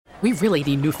We really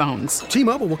need new phones.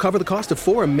 T-Mobile will cover the cost of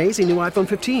 4 amazing new iPhone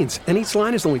 15s, and each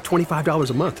line is only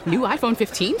 $25 a month. New iPhone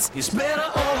 15s? It's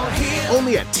better over here.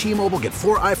 Only at T-Mobile, get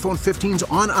 4 iPhone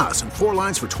 15s on us and 4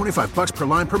 lines for $25 per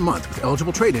line per month with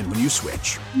eligible trade-in when you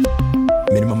switch.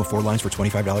 Minimum of 4 lines for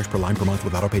 $25 per line per month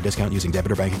with autopay discount using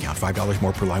debit or bank account. $5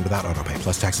 more per line without autopay,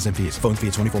 plus taxes and fees. Phone fee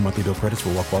at 24 monthly bill credits for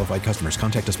well-qualified customers.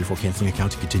 Contact us before canceling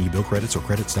account to continue bill credits or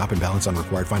credit stop and balance on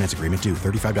required finance agreement due.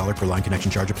 $35 per line connection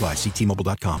charge applies. See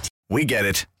T-Mobile.com. We get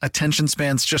it. Attention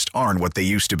spans just aren't what they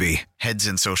used to be. Heads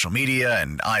in social media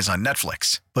and eyes on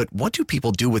Netflix. But what do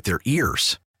people do with their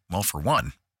ears? Well, for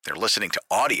one, they're listening to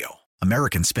audio.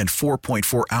 Americans spend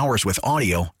 4.4 hours with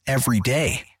audio every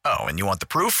day. Oh, and you want the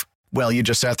proof? Well, you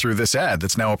just sat through this ad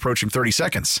that's now approaching 30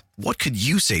 seconds. What could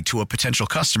you say to a potential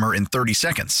customer in 30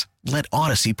 seconds? Let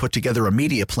Odyssey put together a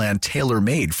media plan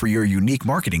tailor-made for your unique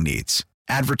marketing needs.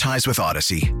 Advertise with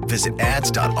Odyssey. Visit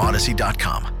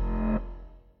ads.odyssey.com.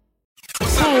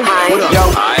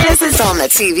 Hi. This is on the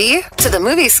TV, to the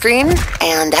movie screen,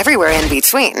 and everywhere in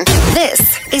between. This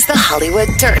is the Hollywood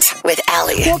Dirt with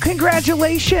Allie. Well,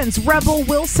 congratulations. Rebel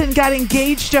Wilson got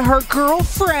engaged to her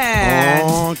girlfriend.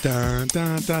 Oh, dun,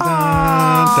 dun, dun,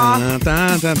 dun,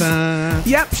 dun, dun, dun.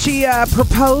 Yep, she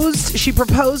proposed. She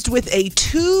proposed with a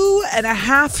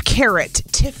 2.5 carat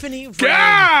Tiffany ring.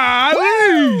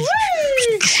 Golly!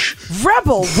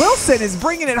 Rebel Wilson is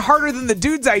bringing it harder than the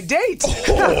dudes I date.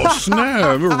 Oh,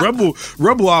 snap.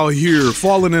 Rebel out here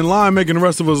falling in line, making the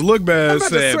rest of us look bad. I'm about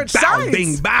to switch sides.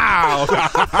 Bing, bow.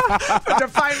 About to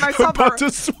find myself about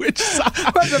to switch sides.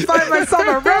 About to find myself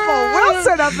a Rebel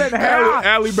Wilson up in here.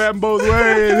 Allie batting both ways.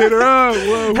 Hit her up.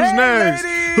 Whoa, who's next?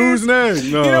 Ladies. Who's next?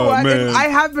 No, you know what? Man. I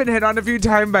have been hit on a few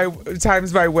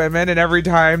times by women, and every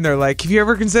time they're like, "Have you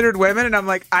ever considered women?" And I'm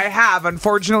like, "I have.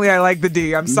 Unfortunately, I like the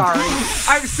D. I'm sorry."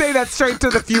 I say that straight to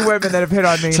the few women that have hit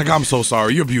on me. It's like, I'm so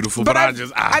sorry. You're beautiful, but I've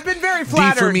been very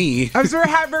flattered. D for me. I was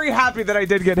very happy that I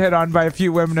did get hit on by a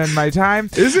few women in my time.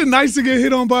 Is it nice to get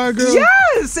hit on by a girl?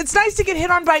 Yes, it's nice to get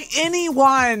hit on by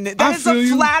anyone. That is a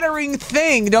flattering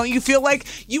thing. Don't you feel like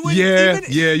you would? Yeah,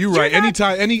 you're right.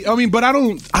 But I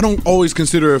don't always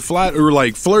consider it flat or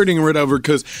like flirting or whatever,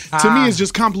 because to me it's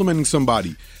just complimenting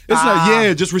somebody. It's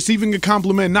like, just receiving a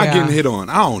compliment, not getting hit on.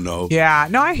 I don't know. Yeah,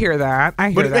 no, I hear that.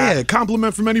 But yeah,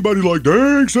 compliment from anybody like,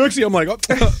 dang, sexy. I'm like,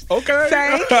 okay.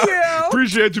 Thank you.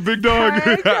 Appreciate you, big dog.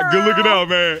 Hey, good looking out,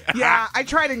 man. Yeah, I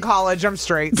tried in college. I'm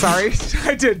straight. Sorry.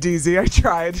 I did, DZ. I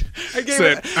tried.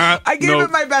 I gave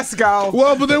it my best go.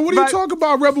 Well, but then what do you talk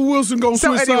about Rebel Wilson going to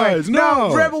switch sides?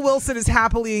 No, Rebel Wilson is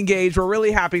happily engaged. We're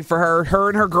really happy for her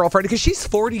and her girlfriend, because she's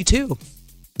 42.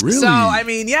 Really? So, I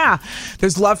mean, yeah,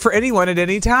 there's love for anyone at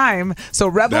any time. So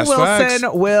Rebel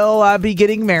Wilson will be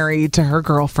getting married to her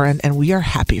girlfriend, and we are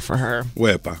happy for her.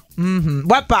 Wepa. Mm-hmm.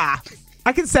 Wepa.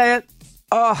 I can say it.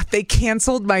 Oh, they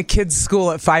canceled my kid's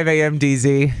school at 5 a.m.,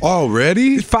 DZ.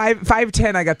 Already?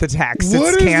 5:10, I got the text.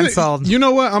 What it's is canceled. You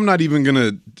know what? I'm not even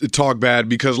going to talk bad,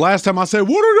 because last time I said,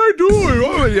 what are they doing?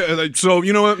 Oh, yeah. So,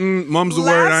 you know what? Mum's the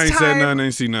word. I ain't said nothing. I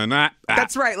ain't seen nothing.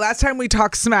 That's right. Last time we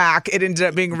talked smack, it ended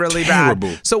up being really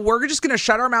bad. So we're just going to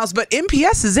shut our mouths. But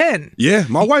MPS is in. Yeah,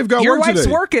 my wife got Your work today.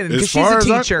 wife's working because she's a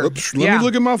teacher. Let me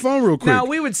look at my phone real quick. Now,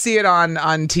 we would see it on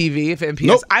TV if MPS.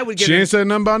 Nope. I would get she ain't said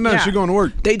nothing about nothing. She going to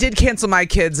work. They did cancel my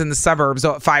kids in the suburbs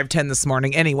at 5:10 this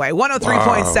morning. Anyway,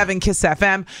 103.7 Kiss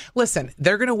FM. Listen,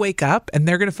 they're going to wake up and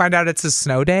they're going to find out it's a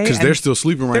snow day. Because they're still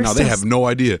sleeping right now. They have no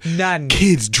idea. None.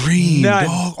 Kids dream, None.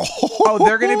 dog. Oh,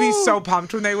 they're going to be so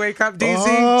pumped when they wake up,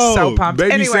 DZ. So pumped.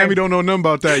 Baby anyway. Sammy don't know nothing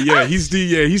about that. Yeah,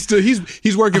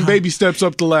 he's working baby steps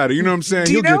up the ladder. You know what I'm saying?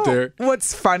 He'll get there.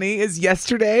 What's funny is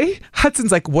yesterday,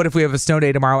 Hudson's like, "What if we have a snow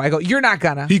day tomorrow?" I go, "You're not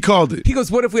gonna." He called it. He goes,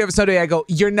 "What if we have a snow day?" I go,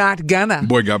 "You're not gonna."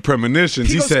 Boy got premonitions.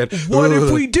 He goes, said, "What if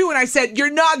we do?" And I said,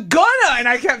 "You're not gonna." And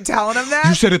I kept telling him that.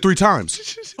 You said it 3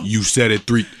 times. You said it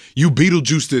 3. You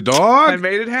Beetlejuiced it, dog. I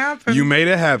made it happen. You made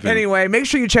it happen. Anyway, make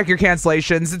sure you check your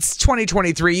cancellations. It's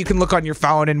 2023. You can look on your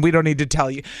phone, and we don't need to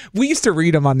tell you. We used to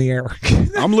read them on the air.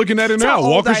 I'm looking at it now.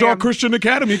 Waukesha Christian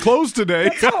Academy closed today.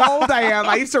 That's how old I am.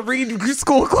 I used to read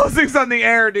school closings on the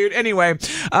air, dude. Anyway,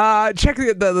 check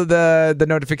the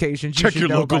notifications. Check your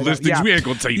local listings. Yeah. We ain't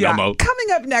going to tell you no more. Coming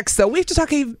up next, though, we have to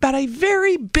talk about a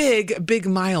very big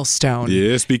milestone.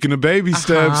 Yeah, speaking of baby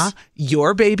steps.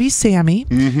 Your baby Sammy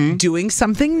doing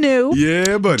something new.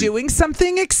 Yeah, buddy. Doing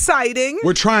something exciting.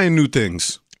 We're trying new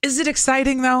things. Is it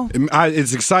exciting, though?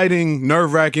 It's exciting,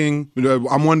 nerve-wracking.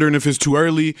 I'm wondering if it's too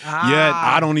early yet.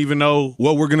 I don't even know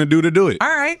what we're going to do it. All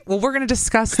right. Well, we're going to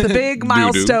discuss the big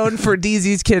milestone for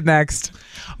DZ's kid next.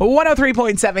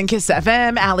 103.7 KISS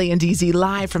FM, Allie and DZ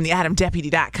live from the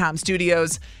AdamDeputy.com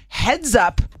studios. Heads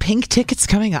up, Pink tickets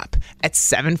coming up at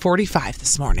 7:45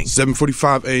 this morning.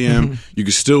 7:45 a.m. You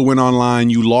can still win online.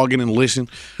 You log in and listen.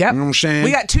 Yep. You know what I'm saying?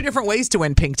 We got two different ways to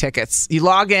win Pink tickets. You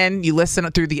log in, you listen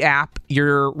through the app,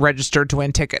 you're registered to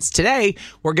win tickets. Today,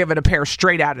 we're giving a pair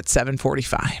straight out at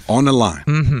 7:45. On the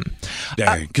line.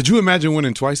 Dang. Could you imagine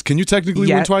winning twice? Can you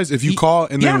technically win twice if you call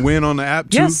and then win on the app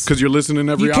too? Yes. Because you're listening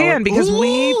every hour? You can, because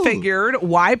we figured,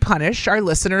 why punish our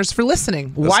listeners for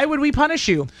listening? Why would we punish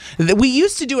you? We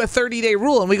used to do a 30-day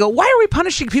rule, and we go, why are we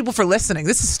punishing people for listening?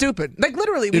 This is stupid. Like,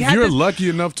 literally, if you're lucky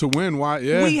enough to win, why?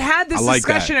 Yeah, we had this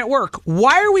discussion at work.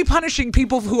 Why are we punishing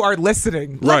people who are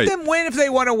listening? Let them win if they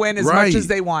want to win as much as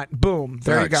they want. Boom.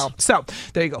 There you go. So,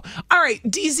 there you go. All right,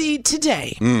 DZ,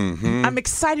 today, I'm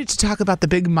excited to talk about the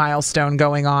big milestone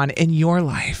going on in your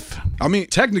life. I mean,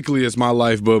 technically it's my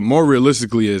life, but more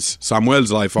realistically it's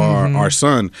Samuel's life, our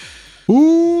son.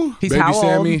 Ooh, he's baby how old?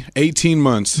 Sammy, 18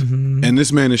 months. And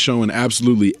this man is showing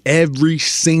absolutely every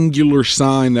singular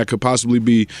sign that could possibly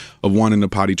be of wanting to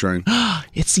potty train.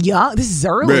 It's young. This is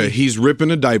early. Bruh, he's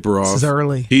ripping a diaper off. This is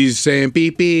early. He's saying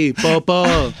pee pee,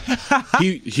 papa.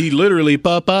 he literally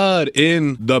papa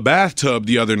in the bathtub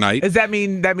the other night. Does that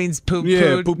means poop?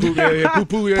 Yeah, poo poo, poo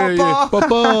poo, yeah,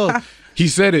 papa. He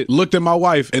said it, looked at my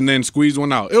wife, and then squeezed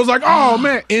one out. It was like, oh,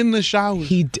 man, in the shower.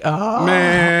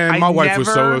 Man, my wife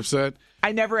was so upset.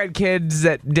 I never had kids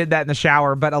that did that in the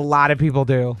shower, but a lot of people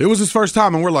do. It was his first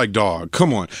time, and we're like, dog,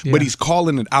 come on. Yeah. But he's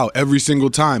calling it out every single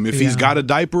time. If he's got a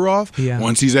diaper off,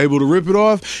 once he's able to rip it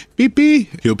off, pee,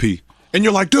 he'll pee. And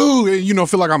you're like, dude,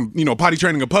 feel like I'm, potty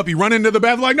training a puppy, run into the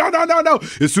bathroom, like, no.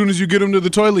 As soon as you get him to the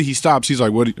toilet, he stops. He's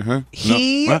like, what? Huh?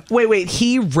 Wait,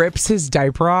 he rips his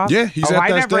diaper off? Yeah, he's at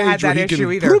that stage. I never had that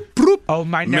issue either. Oh,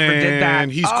 I never did that. Man,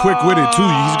 he's quick with it, too.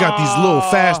 He's got these little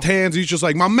fast hands. He's just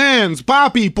like, my man's,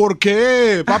 papi, ¿por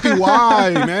qué? Papi,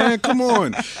 why, man? Come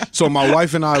on. So my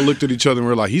wife and I looked at each other and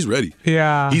we're like, he's ready.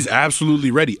 Yeah. He's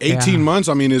absolutely ready. 18 months,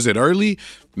 I mean, is it early?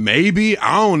 Maybe,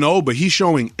 I don't know, but he's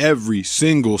showing every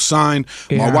single sign.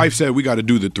 My wife said we got to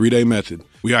do the 3-day method.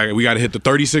 We got to hit the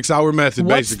 36-hour method,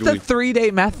 basically. What's the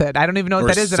 3-day method? I don't even know what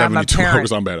that is, and I'm a parent.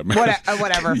 Hours, I'm bad at math.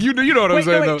 Whatever. you know what I'm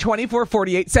saying, though. 24,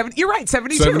 48, 70. You're right,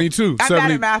 72. 72. I'm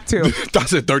bad at math, too. I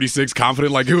said 36,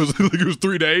 confident, like it was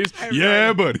 3 days.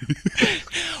 Yeah, buddy.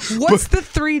 What's the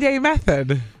 3-day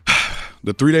method?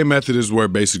 The 3-day method is where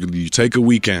basically you take a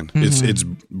weekend. It's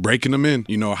breaking them in,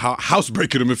 house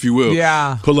breaking them, if you will.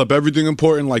 Yeah. Pull up everything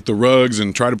important like the rugs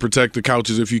and try to protect the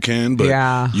couches if you can.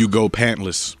 But you go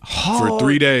pantless for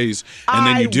 3 days and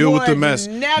then you deal with the mess.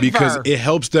 Because it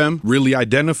helps them really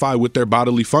identify with their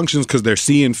bodily functions because they're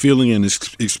seeing, feeling, and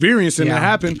experiencing it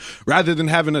happen rather than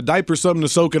having a diaper, something to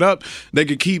soak it up. They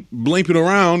could keep blimping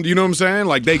around, you know what I'm saying?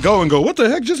 Like they go and go, what the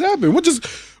heck just happened? What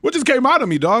just came out of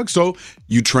me, dog? So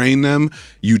you train them,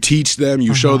 you teach them,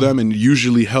 you show them, and it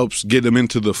usually helps get them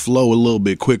into the flow a little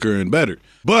bit quicker and better.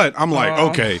 But I'm like,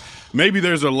 okay, maybe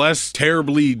there's a less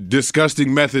terribly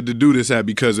disgusting method to do this at,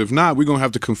 because if not, we're going to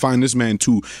have to confine this man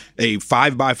to a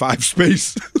 5x5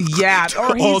 space. Yeah,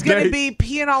 or he's going to be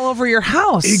peeing all over your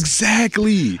house.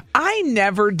 Exactly. I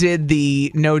never did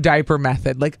the no diaper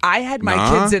method. Like, I had my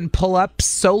kids in pull-ups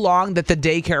so long that the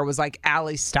daycare was like,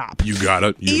 Allie, stop. You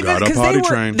gotta potty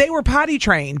train. They were potty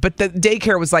trained, but the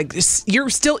daycare was like,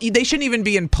 they shouldn't even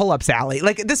be in pull-ups, Allie.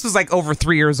 Like, this was like over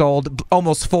 3 years old,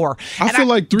 almost 4. I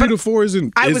feel like 3 to 4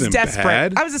 isn't desperate.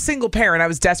 Bad. I was a single parent. I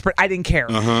was desperate. I didn't care.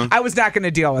 I was not going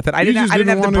to deal with it. I didn't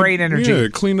have the brain energy. Yeah,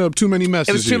 clean up too many messes.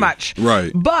 It was too much.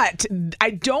 Right. But I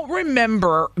don't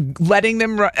remember letting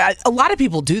them run. A lot of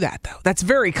people do that, though. That's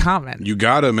very common. You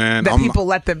gotta, man. People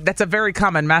let them. That's a very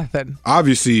common method.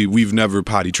 Obviously, we've never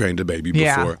potty trained a baby before.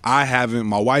 Yeah. I haven't.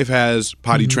 My wife has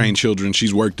potty trained children.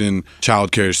 She's worked in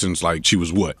childcare since like she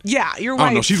was what? Yeah, your wife. I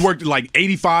don't know. She's worked like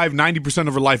 85, 90%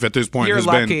 of her life at this point. You're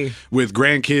lucky. Been with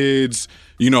grandkids,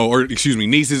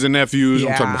 nieces and nephews.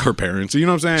 I'm talking about her parents. You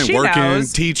know what I'm saying? She Working,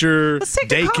 knows. teacher, Let's take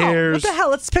daycares. What the hell?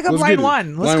 Let's pick up line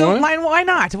 1. Let's go. Line. Why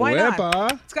not? Why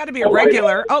not? It's got to be a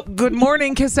regular. Oh, good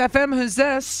morning, Kiss FM. Who's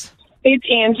this? It's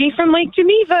Angie from Lake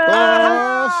Geneva.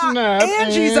 Oh, snap.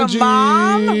 Angie's a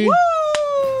mom. Woo!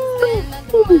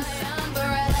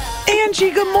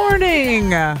 Angie, good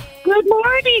morning. Good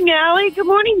morning, Allie. Good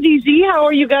morning, DZ. How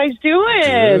are you guys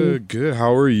doing? Good.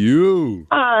 How are you?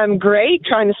 I'm great.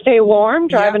 Trying to stay warm.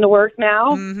 Driving to work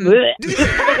now.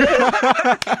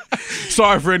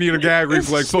 Sorry for any of the gag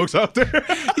reflex folks out there.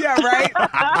 Yeah, right?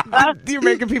 You're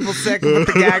making people sick with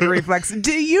the gag reflex.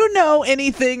 Do you know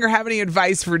anything or have any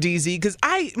advice for DZ? Because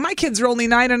my kids are only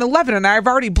 9 and 11, and I've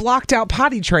already blocked out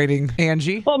potty training,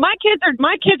 Angie. Well, my kids are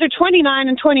 29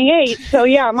 and 28, so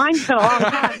yeah, mine's been a long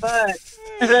time, but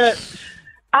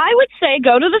I would say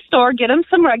go to the store, get them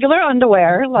some regular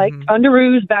underwear, like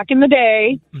Underoos back in the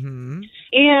day, and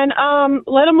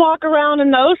let them walk around in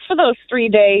those for those 3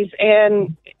 days.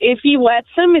 And if he wets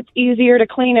them, it's easier to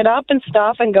clean it up and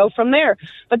stuff and go from there.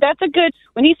 But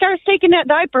when he starts taking that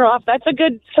diaper off, that's a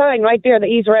good sign right there that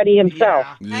he's ready himself.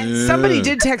 Yeah. And somebody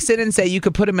did text in and say you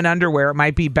could put him in underwear. It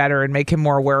might be better and make him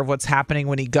more aware of what's happening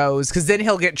when he goes, because then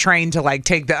he'll get trained to like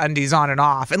take the undies on and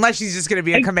off, unless he's just going to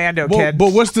be a commando kid.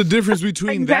 But what's the difference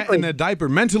between that and a diaper?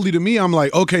 Mentally, to me, I'm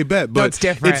like, okay, bet. But it's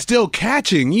different. It's still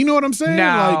catching. You know what I'm saying?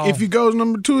 No. Like, if he goes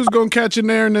number 2, it's going to catch in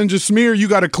there and then just smear. You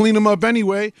got to clean them up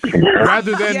anyway.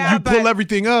 Rather than pull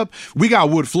everything up. We got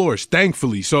wood floors,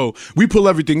 thankfully. So we pull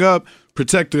everything up,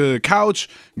 protect the couch,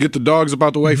 get the dogs up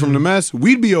out the way from the mess.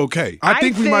 We'd be okay. I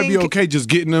think we might be okay just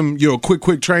getting them,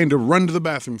 quick train to run to the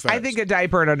bathroom fast. I think a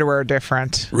diaper and underwear are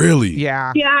different. Really?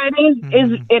 Yeah. Yeah,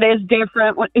 it is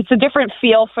different. It's a different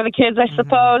feel for the kids, I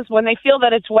suppose. When they feel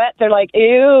that it's wet, they're like,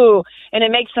 ew. And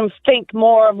it makes them think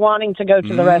more of wanting to go to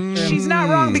the restroom. She's not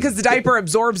wrong, because the diaper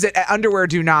absorbs it. Underwear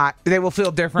do not. They will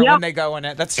feel different when they go in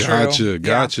it. That's true.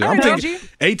 Gotcha. I'm thinking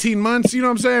 18 months, you know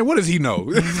what I'm saying? What does he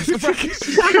know?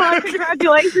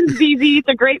 Congratulations, BZ. It's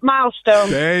a great milestone.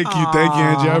 Thank you,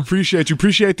 Angie. I appreciate you.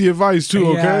 Appreciate the advice,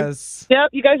 too, okay? Yes. Yep,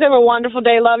 you guys have a wonderful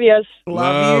day. Love yous.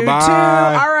 Love you, bye. too.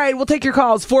 All right, we'll take your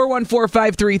calls,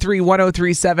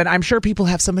 414-533-1037. I'm sure people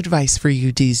have some advice for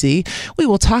you, DZ. We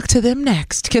will talk to them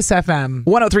next. Kiss FM.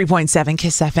 103.7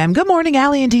 Kiss FM. Good morning,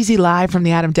 Allie and DZ live from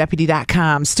the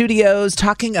AdamDeputy.com studios,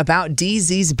 talking about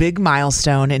DZ's big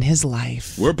milestone in his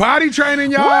life. We're potty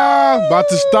training, y'all. About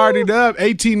to start it up.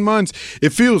 18 months.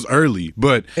 It feels early,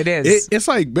 but it is. It's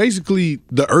like basically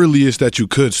the earliest that you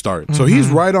could start. So he's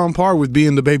right on par with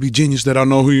being the baby genius that I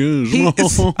know he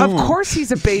is. Of course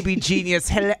he's a baby genius.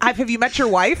 Have you met your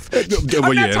wife?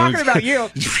 I'm not talking about you.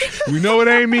 We know it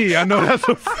ain't me. I know that's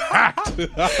a fact.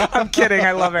 I'm kidding.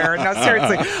 I love Aaron. No,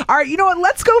 seriously. All right, you know what?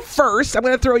 Let's go first. I'm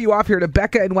going to throw you off here to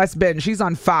Becca in West Bend. She's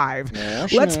on 5. Yeah,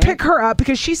 sure. Let's pick her up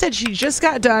because she said she just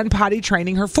got done potty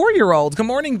training her 4-year-old. Good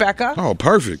morning, Becca. Oh,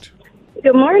 perfect.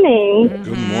 Good morning.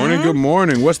 Good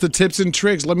morning. What's the tips and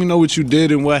tricks? Let me know what you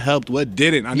did and what helped, what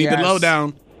didn't. I need the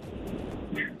lowdown.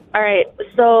 All right.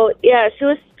 So, yeah, she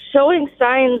was showing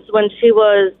signs when she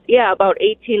was, about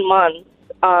 18 months.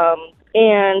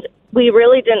 And we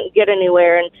really didn't get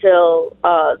anywhere until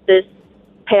this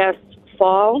past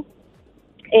fall.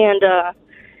 And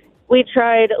we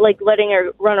tried, letting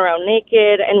her run around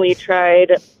naked, and we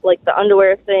tried, the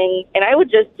underwear thing. And I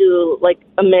would just do,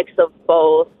 a mix of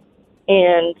both.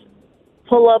 And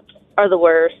pull-ups are the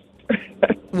worst.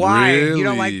 Why? Really? You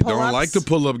don't like pull-ups? Don't like the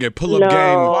pull-up game. Pull-up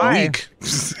game weak.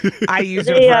 I used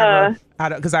it forever.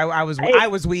 Because I was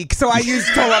weak, so I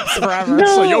used pull-ups forever.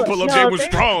 So your pull-up game was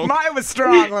strong. Mine was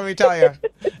strong, let me tell you.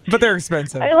 But they're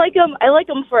expensive. I like them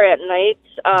for at night.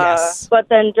 Yes. But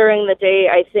then during the day,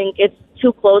 I think it's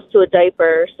too close to a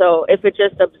diaper. So if it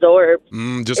just absorbs,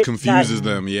 just confuses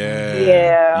them.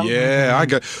 Yeah. Yeah. I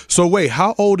got. So wait,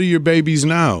 how old are your babies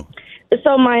now?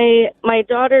 So my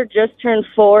daughter just turned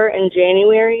 4 in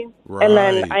January, and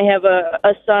then I have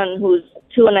a son who's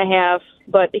 2.5,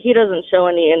 but he doesn't show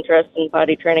any interest in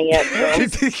potty training yet. So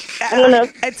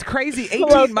it's crazy.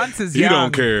 18 months is young. You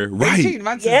don't care, right? 18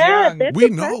 months is young. We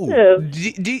know.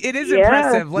 It is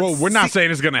impressive. Well, we're not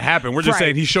saying it's going to happen. We're just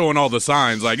saying he's showing all the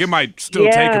signs. Like, it might still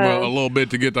take him a little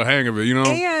bit to get the hang of it, you know?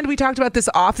 And we talked about this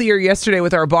off the air yesterday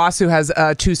with our boss who has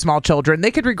 2 small children.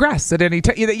 They could regress at any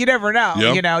time. You never know.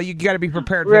 Yep. You know, you got to be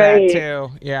prepared for that, too.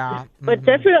 Yeah. But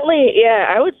definitely,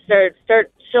 I would start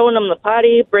showing them the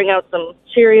potty, bring out some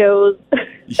Cheerios,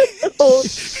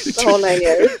 the whole 9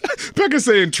 years. Becca's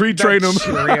saying treat train them.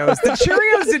 Cheerios. The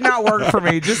Cheerios did not work for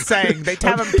me, just saying. They'd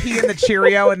have them pee in the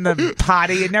Cheerio in the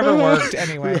potty. It never worked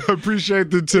anyway. I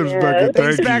appreciate the tips, Becca.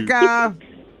 Thanks, Becca.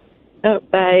 Oh,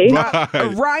 bye.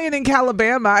 Ryan in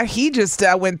Calabama, he just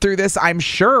went through this, I'm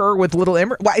sure, with little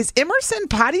Emerson. Why, is Emerson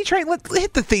potty trained? Let's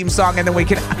hit the theme song and then we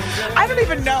can... I don't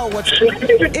even know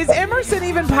is Emerson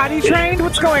even potty trained?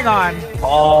 What's going on?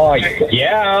 Oh,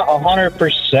 yeah,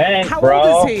 100%, How bro.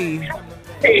 old is he?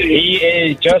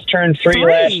 He just turned 3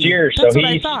 last year, so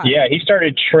he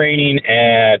started training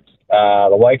at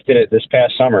The wife did it this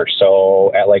past summer,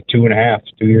 so at like 2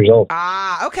 years old.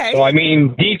 Ah, okay. So I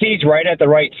mean, DZ's right at the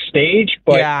right stage,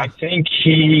 but I think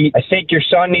your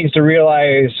son needs to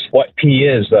realize what pee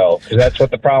is, though, because that's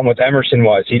what the problem with Emerson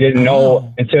was. He didn't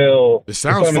know until it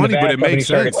sounds funny, but it makes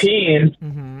sense.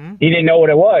 Peeing, he didn't know what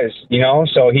it was,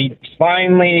 So he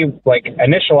finally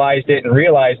initialized it and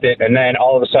realized it, and then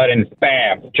all of a sudden,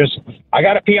 bam! I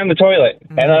got to pee on the toilet,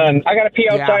 and then I got to pee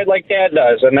outside like Dad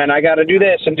does, and then I got to do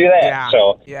this and do that.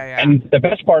 And the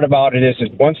best part about it is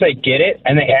once they get it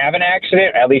and they have an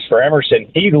accident, at least for Emerson,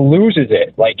 he loses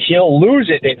it. He'll lose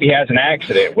it if he has an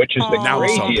accident, which is the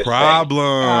craziest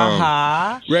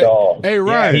problem. Thing. So, hey,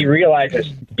 Ryan. He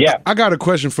realizes. Yeah. I got a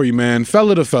question for you, man.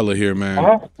 Fella to fella here,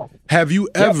 man. Have you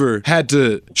ever had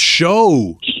to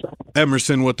show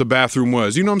Emerson what the bathroom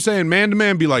was? You know what I'm saying? Man to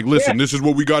man, be like, listen, this is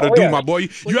what we got to do, my boy.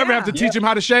 You ever have to teach him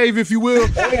how to shave, if you will?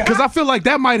 Because I feel like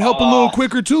that might help a little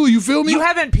quicker, too. You feel me? You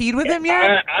haven't peed with him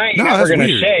yet? I ain't never going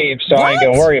to shave, so I ain't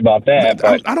going to worry about that.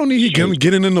 Man, I don't need him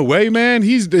getting in the way, man.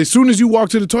 As soon as you walk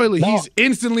to the toilet, he's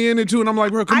instantly in it, too. And I'm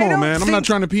like, bro, come on, man. I'm not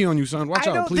trying to pee on you, son. Watch out, please.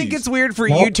 I don't think it's weird for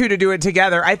you two to do it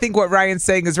together. I think what Ryan's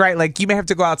saying is right. You may have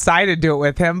to go outside and do it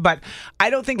with him, but I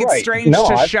don't think it's strange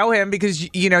to show him because,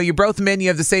 you're both men, you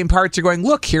have the same parts. You're going,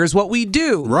 look, here's what we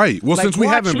do. Right. Well, since we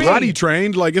haven't potty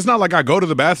trained, it's not like I go to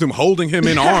the bathroom holding him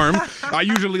in arm. I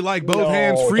usually both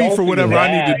hands free for whatever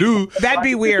I need to do. That'd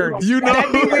be weird.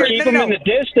 That'd be weird. Keep him in the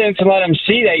distance and let him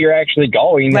see that you're actually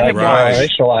going.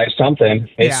 Visualize something.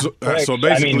 So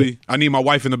basically, I need my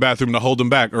wife in the bathroom to hold him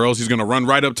back, or else he's going to run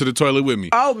right up to the toilet with me.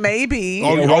 Oh, maybe.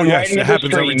 Oh yes, it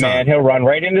happens every time. Man. He'll run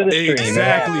right into the stream.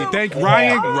 Exactly. Thank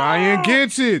Ryan. Ryan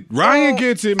gets it. Ryan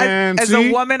gets it, man. As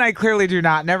a woman, I clearly do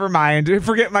not. Never mind.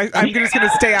 Forget I'm just going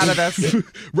to stay out of this.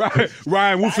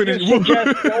 Ryan, we'll finish.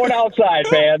 Just going outside,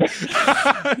 man.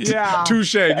 Yeah.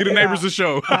 Touche. Get the neighbors to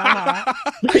show.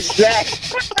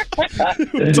 Exactly.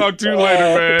 Talk to you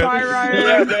later, man. Bye, Ryan.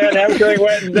 Yeah, man. Have a great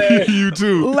Wednesday. You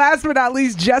too. Last but not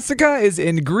least, Jessica is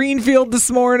in Greenfield this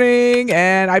morning,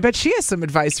 and I bet she has some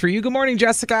advice for you. Good morning,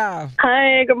 Jessica.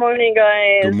 Hi, good morning,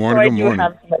 guys. Good morning, So I do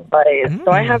have some advice.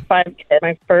 So I have 5 kids.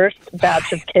 My first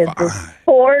batch of kids was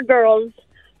 4 girls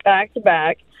back to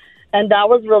back. And that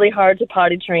was really hard to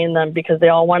potty train them because they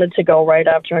all wanted to go right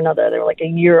after another. They were a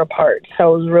year apart.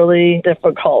 So it was really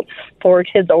difficult. 4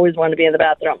 kids always wanted to be in the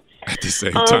bathroom. At the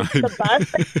same time.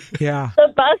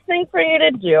 The best thing for you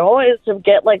to do is to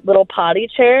get little potty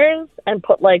chairs and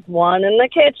put one in the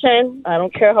kitchen. I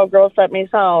don't care how gross that may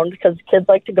sound because kids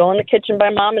like to go in the kitchen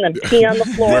by mom and then pee on the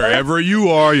floor. Wherever you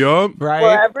are, yup. Right.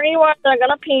 Wherever you are, they're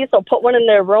going to pee. So put one in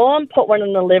their room, put one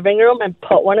in the living room, and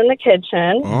put one in the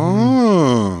kitchen.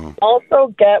 Oh.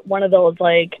 Also get one of those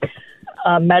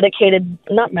not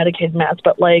medicated mats,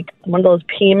 but one of those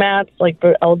pee mats,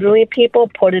 for elderly people.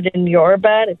 Put it in your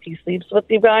bed if he sleeps with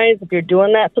you guys. If you're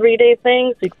doing that 3-day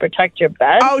thing, so you can protect your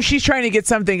bed. Oh, she's trying to get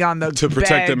something on the to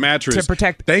protect the mattress. To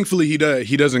protect. Thankfully, he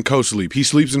doesn't co-sleep. He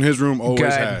sleeps in his room. Always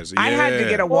Good. has. Yeah. I had to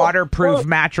get a waterproof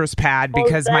mattress pad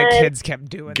because my kids kept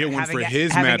doing get one for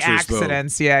his having mattress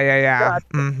accidents. though. Yeah.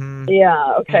 Gotcha.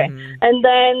 Yeah. Okay. And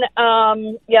then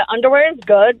underwear is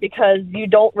good because you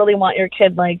don't really want your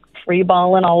kid free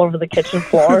balling all over the kitchen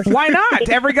floor. Why not?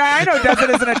 Every guy I know does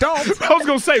it as an adult. I was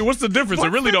gonna say, what's the difference?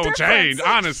 It really don't change,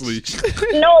 honestly.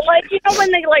 No,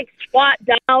 when they squat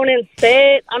down and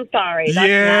sit. I'm sorry.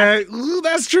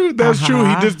 That's true. That's true.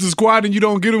 He does the squat and you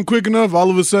don't get him quick enough.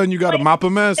 All of a sudden, you got to mop a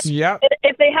mess. Yep.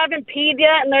 If they haven't peed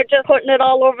yet and they're just putting it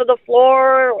all over the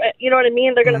floor, you know what I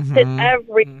mean? They're gonna sit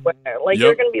everywhere.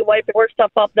 You're gonna be wiping work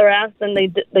stuff up their ass, and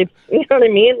they you know what I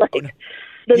mean?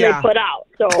 They put out.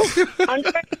 So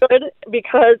underwear is good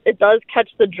because it does catch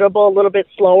the dribble a little bit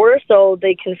slower, so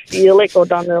they can feel it go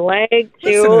down their leg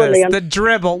too. Listen to this, the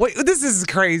dribble. Wait, this is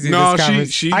crazy. No,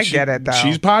 I get it though.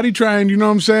 She's potty trained. You know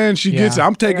what I'm saying? She gets it.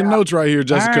 I'm taking notes right here,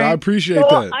 Jessica. Right. I appreciate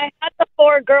that. I had the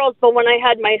 4 girls, but when I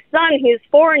had my son, he's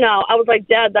 4 now. I was like,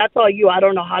 Dad, that's all you. I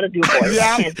don't know how to do boys.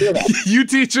 I can't do that. You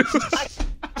teach him.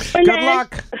 Good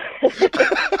luck.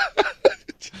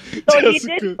 So he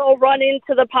did go run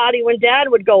into the potty when Dad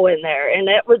would go in there, and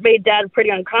it made Dad pretty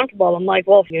uncomfortable. I'm like,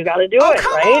 well, you got to do it,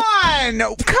 right?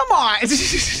 Come on.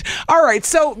 All right,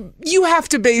 so you have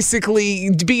to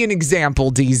basically be an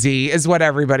example, DZ, is what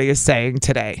everybody is saying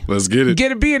today. Let's get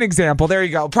it. Be an example. There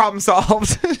you go. Problem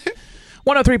solved.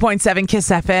 103.7 KISS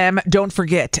FM. Don't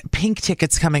forget, Pink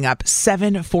tickets coming up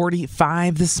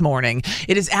 7:45 this morning.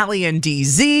 It is Allie and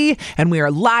DZ, and we are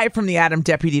live from the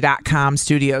AdamDeputy.com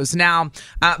studios. Now,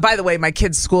 by the way, my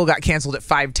kid's school got canceled at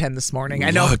 5:10 this morning. I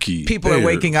know people are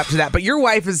waking up to that, but your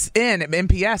wife is in at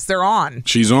MPS. They're on.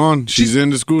 She's on. She's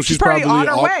in the school. She's probably on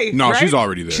her way. No, right? she's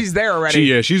already there. She's there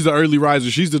already. She's the early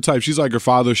riser. She's the type. She's like her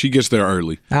father. She gets there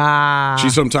early. She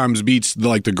sometimes beats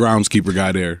the groundskeeper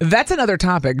guy there. That's another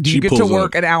topic. Do you get to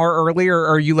work an hour early, or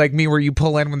are you like me where you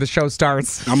pull in when the show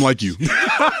starts? I'm like you.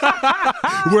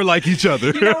 We're like each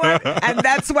other. You know what? And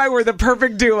that's why we're the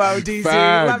perfect duo, DZ.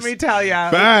 Facts. Let me tell you.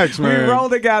 Facts, man. We roll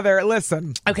together.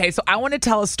 Listen. Okay, so I want to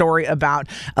tell a story about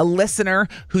a listener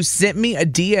who sent me a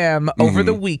DM over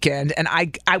the weekend, and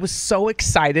I was so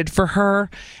excited for her,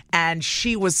 and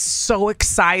she was so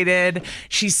excited.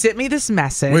 She sent me this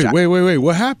message. Wait.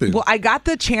 What happened? Well, I got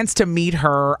the chance to meet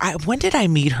her. When did I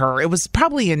meet her? It was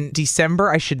probably in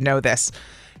December. I should know this.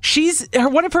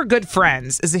 One of her good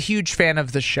friends is a huge fan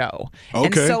of the show. Okay.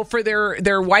 And so for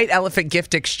their White Elephant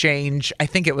gift exchange, I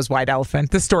think it was White Elephant.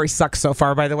 This story sucks so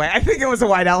far, by the way. I think it was a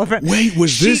White Elephant. Wait,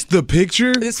 was this the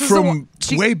picture from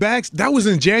way back? That was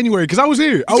in January, because I was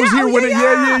here. I was here when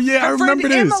I remember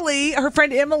this. Her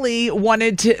friend Emily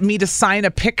wanted me to sign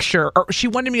a picture, or she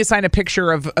wanted me to sign a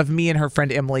picture of me and her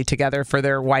friend Emily together for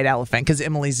their White Elephant, because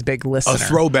Emily's a big listener. A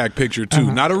throwback picture,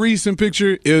 too. Not a recent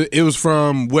picture. It was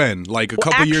from when? Like a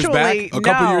couple years back? A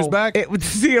couple years back? It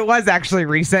was actually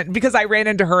recent, because I ran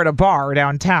into her at a bar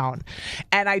downtown,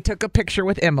 and I took a picture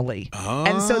with Emily.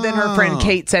 And so then her friend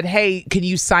Kate said, hey, can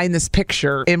you sign this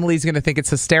picture? Emily's going to think it's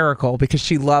hysterical because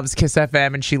she loves KISS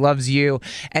FM and she loves you.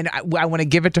 And I want to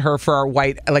give it to her for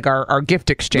our gift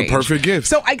exchange. The perfect gift.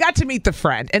 So I got to meet the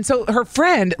friend. And so her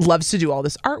friend loves to do all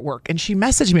this artwork. And she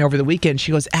messaged me over the weekend.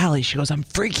 She goes, Allie, I'm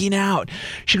freaking out.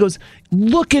 She goes,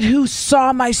 look at who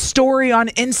saw my story on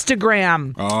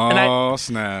Instagram.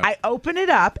 Snap. I opened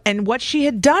it up, and what she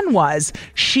had done was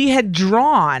she had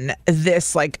drawn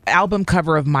this album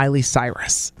cover of Miley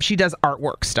Cyrus. She does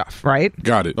artwork stuff, right?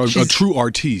 Got it. A true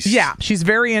artiste. Yeah, she's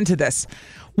very into this.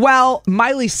 Well,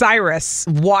 Miley Cyrus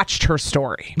watched her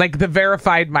story, like the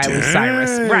verified Miley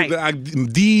Cyrus, right?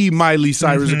 The Miley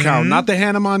Cyrus account, not the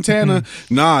Hannah Montana.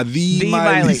 Nah, the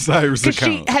Miley Cyrus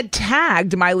account. She had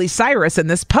tagged Miley Cyrus in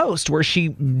this post where she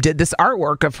did this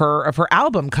artwork of her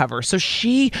album cover. So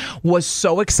she was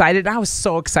so excited. I was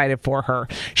so excited for her.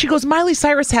 She goes, Miley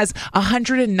Cyrus has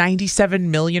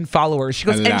 197 million followers. She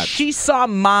goes, and she saw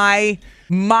my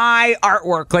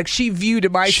artwork. Like, she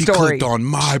viewed my story. She clicked on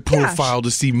my profile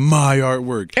to see my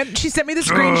artwork. And she sent me the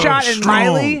screenshot, and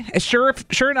Miley,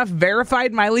 sure enough,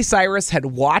 verified Miley Cyrus had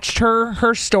watched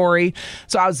her story.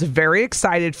 So I was very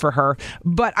excited for her.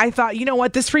 But I thought, you know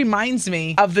what? This reminds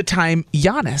me of the time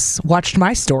Giannis watched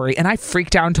my story, and I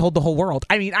freaked out and told the whole world.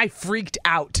 I mean, I freaked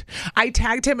out. I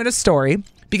tagged him in a story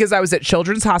because I was at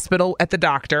Children's Hospital at the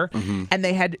doctor, and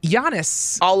they had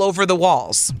Giannis all over the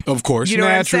walls. Of course, you know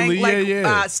naturally, what I'm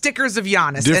saying? Stickers of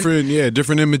Giannis.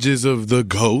 Different images of the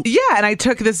GOAT. Yeah, and I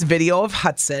took this video of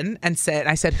Hudson and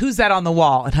I said, who's that on the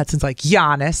wall? And Hudson's like,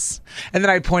 Giannis. And then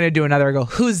I pointed to another. I go,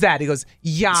 who's that? He goes,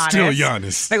 Giannis. Still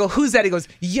Giannis. I go, who's that? He goes,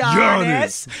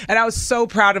 Giannis. And I was so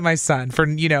proud of my son for,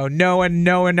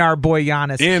 knowing our boy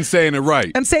Giannis. And saying it right.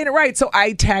 I'm saying it right. So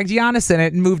I tagged Giannis in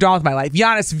it and moved on with my life.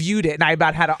 Giannis viewed it, and I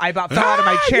about fell out of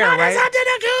my chair, Giannis right?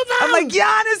 I'm like,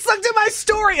 Giannis looked at my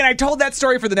story. And I told that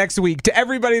story for the next week to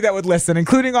everybody that would listen,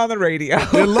 including on the radio.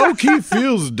 It low-key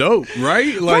feels dope,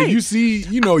 right? Like, you see,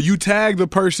 you tag the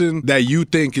person that you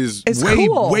think is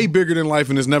way bigger than life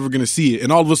and is never going to see it.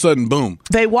 And all of a sudden, boom.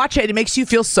 They watch it, and it makes you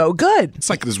feel so good. It's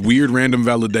like this weird random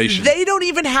validation. They don't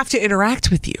even have to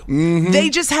interact with you. They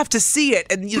just have to see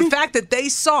it. And the fact that they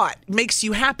saw it makes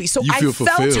you happy. So I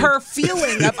felt her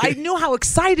feeling of, I knew how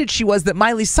excited she was that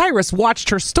Miley Cyrus watched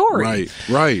her story.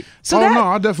 Right. So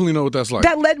I definitely know what that's like.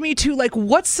 That led me to,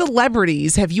 what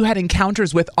celebrities have you had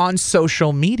encounters with on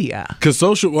social media? Because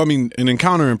an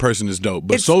encounter in person is dope.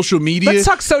 But social media. Let's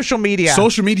talk social media.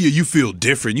 Social media, you feel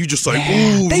different. You just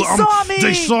ooh,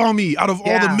 they saw me out of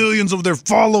all the millions of their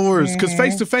followers. Because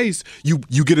face to face, you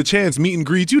get a chance, meet and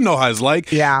greet. You know how it's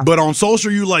like. Yeah. But on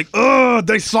social, you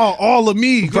they saw all of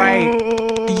me. Right.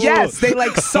 Yes, they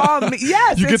saw me.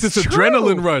 Yes, you get this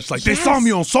adrenaline rush. They saw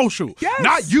me on social. Yes.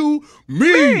 Not you,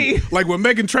 me. Like when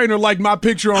Meghan Trainor liked my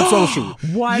picture on social.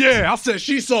 What? Yeah, I said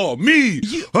she saw me.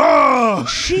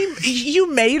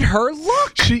 You made her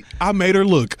look. I made her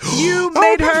look. You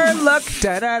made her look.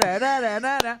 Da, da, da, da,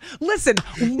 da, da. Listen,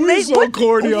 so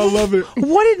corny. I love it.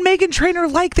 What did Meghan Trainor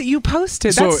like that you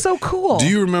posted? That's so cool. Do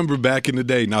you remember back in the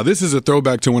day? Now this is a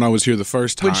throwback to when I was here the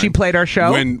first time. When she played our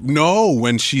show?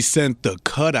 When she sent the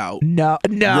cut cutout. No.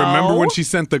 Remember when she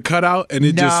sent the cutout and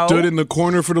it just stood in the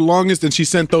corner for the longest, and she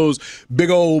sent those big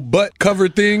old butt cover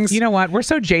things? You know what? We're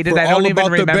so jaded. I don't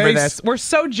even remember this. We're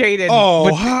so jaded.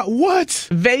 Oh, what?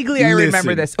 Vaguely, I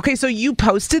remember this. Okay, so you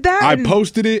posted that? I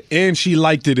posted it, and she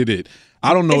liked it.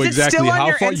 I don't know exactly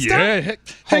how far. Insta? Yeah,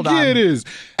 heck yeah, it is.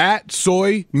 At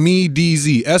Soy Me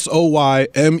DZ,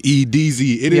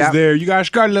 SOYMEDZ. It is there. You guys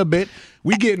got a little bit.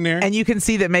 We getting there. And you can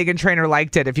see that Meghan Trainor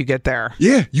liked it if you get there.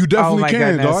 Yeah, you definitely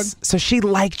can, dog. So she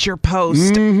liked your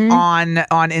post on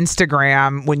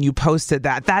Instagram when you posted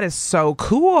that. That is so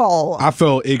cool. I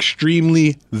felt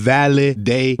extremely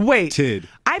validated. Wait,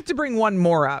 I have to bring one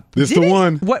more up. This the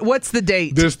one. What's the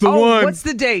date? This the one. What's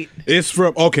the date? It's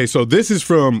from, so this is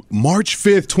from March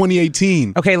 5th,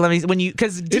 2018. Okay,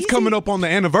 because it's coming up on the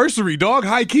anniversary, dog.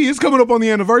 High key, it's coming up on the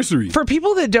anniversary. For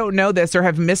people that don't know this or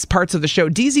have missed parts of the show,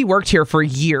 DZ worked here for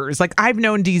years. Like, I've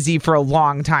known DZ for a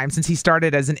long time, since he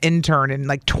started as an intern in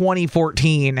like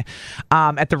 2014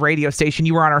 at the radio station.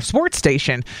 You were on our sports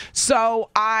station. So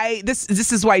this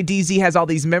is why DZ has all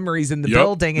these memories in the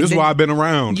building. And this is why I've been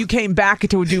around. You came back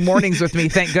to do mornings with me,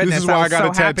 thank goodness. This is why I got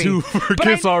a tattoo for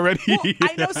Kiss already.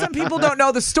 I know some people don't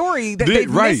know the story, that they've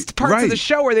missed parts of the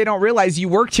show where they don't realize you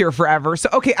worked here forever. So,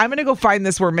 okay, I'm going to go find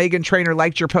this where Meghan Trainor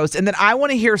liked your post, and then I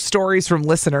want to hear stories from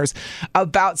listeners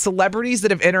about celebrities that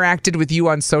have interacted with you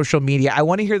on social media. I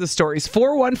want to hear the stories.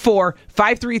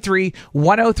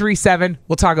 414-533-1037.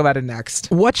 We'll talk about it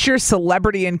next. What's your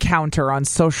celebrity encounter on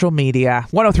social media?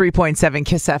 103.7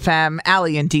 Kiss FM,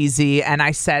 Allie and DZ, and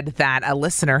I said that a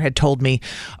listener had told me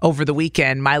over the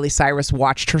weekend Miley Cyrus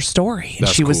watched her story. And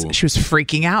she was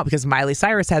freaking out because Miley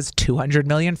Cyrus has 200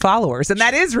 million followers, and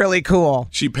that is really cool.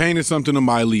 She painted something to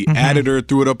Miley, added her,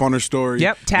 threw it up on her story.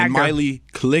 Yep, tagged and Miley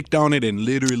clicked on it and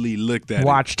literally looked at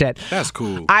watched it. That's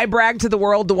cool. I bragged to the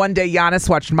world the one day Giannis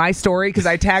watched my story because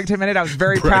I tagged him in it. I was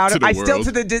very proud. I still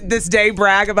to this day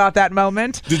brag about that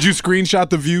moment. Did you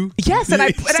screenshot the view? Yes, and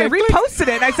I reposted it.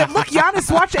 And I said, look,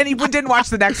 Giannis watched, and he didn't watch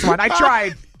the next one. I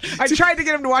tried to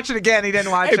get him to watch it again. He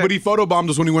didn't watch it. But he photobombed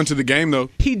us when he went to the game, though.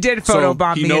 He did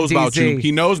photobomb me. He knows about you.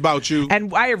 He knows about you.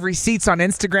 And I have receipts on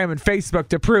Instagram and Facebook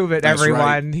to prove it,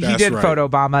 everyone. He did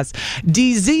photobomb us.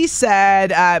 DZ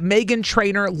said Meghan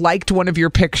Trainor liked one of your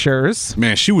pictures.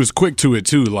 Man, she was quick to it,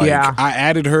 too. Like, I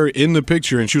added her in the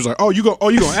picture, and she was like, you gonna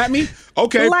at me?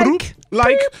 Okay. Right.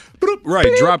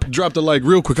 Drop the like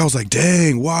real quick. I was like,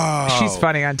 dang, wow. She's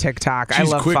funny on TikTok. I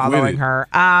love following her.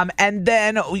 And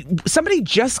then somebody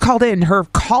just called in. Her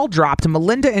call dropped.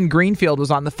 Melinda in Greenfield was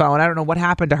on the phone. I don't know what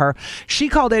happened to her. She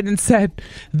called in and said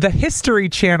the History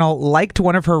Channel liked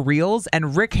one of her reels,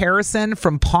 and Rick Harrison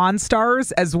from Pawn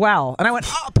Stars as well. And I went,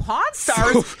 Pawn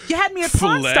Stars? You had me at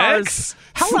Pawn Stars.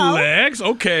 Hello. Flex,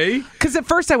 okay. Because at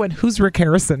first I went, who's Rick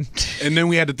Harrison? And then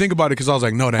we had to think about it because I was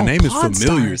like, no, that name is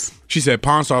familiar. She said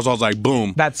Pawn Stars. I was like,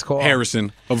 boom. That's cool.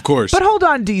 Harrison, of course. But hold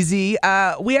on,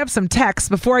 DZ. We have some texts.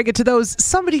 Before I get to those,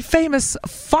 somebody famous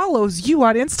follows you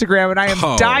on Instagram, and I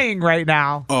am dying right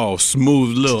now. Oh,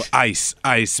 smooth little ice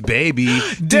baby. We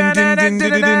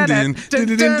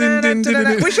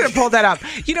should have pulled that up.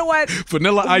 You know what?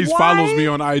 Vanilla Ice follows me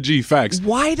on IG. Facts.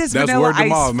 Why does Vanilla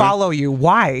Ice follow you?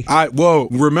 Why?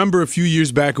 Remember a few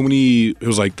years back when it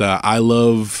was like the I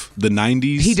Love the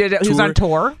 90s. He did it. He was on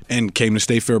tour and came to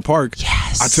State Fair Park.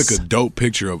 Yes. I took a dope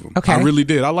picture of him. Okay. I really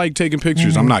did. I like taking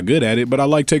pictures. I'm not good at it, but I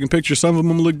like taking pictures. Some of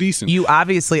them look decent. You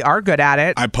obviously are good at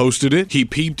it. I posted it. He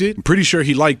peeped it. I'm pretty sure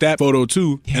he liked that photo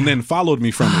too, and then followed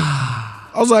me from it.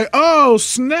 I was like, oh,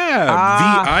 snap.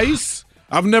 The Ice?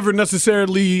 I've never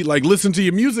necessarily listened to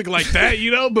your music like that,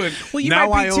 but well, you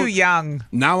might be too young.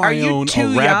 Now I own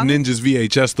a Rap Ninjas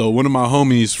VHS though. One of my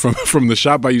homies from the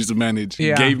shop I used to manage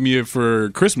gave me it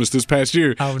for Christmas this past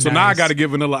year. Oh, so now I got to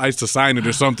give Vanilla Ice to sign it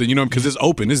or something, because it's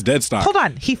open, it's dead stock. Hold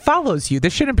on, he follows you.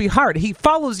 This shouldn't be hard. He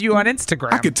follows you on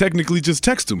Instagram. I could technically just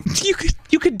text him.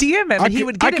 You could DM him and he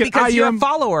would get it because you're a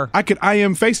follower. I could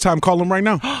IM FaceTime call him right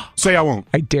now. Say I won't.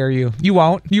 I dare you. You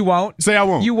won't. You won't. Say I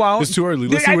won't. You won't. It's too early.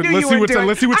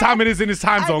 Let's see what time it is in his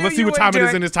time zone. Let's see what time it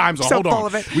is in his time zone. Hold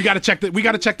on. We got to check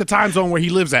the time zone where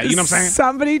he lives at. You know what I'm saying?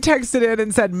 Somebody texted in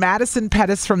and said Madison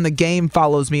Pettis from The Game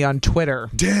follows me on Twitter.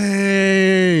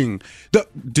 Dang.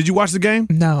 Did you watch The Game?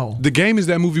 No. The Game is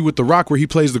that movie with The Rock where he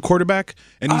plays the quarterback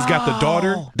and he's got the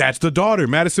daughter. That's the daughter,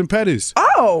 Madison Pettis.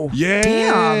 Oh, Oh, Yeah,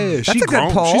 damn. That's a good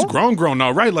grown. poll. She's grown now,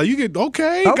 right? Like you get got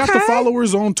the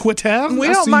followers on Twitter. We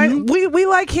don't mind. We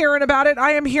like hearing about it.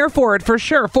 I am here for it for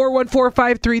sure.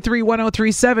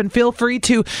 414-533-1037. Feel free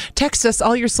to text us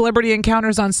all your celebrity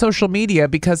encounters on social media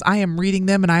because I am reading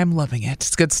them and I am loving it.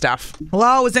 It's good stuff.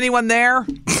 Hello, is anyone there?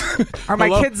 Are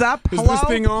my kids up? Is Hello? this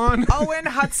thing on? Owen,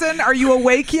 Hudson, are you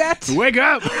awake yet? Wake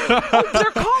up!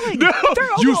 They're calling. No,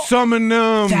 you summon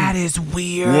them. That is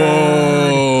weird.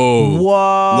 Whoa.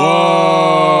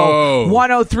 Whoa.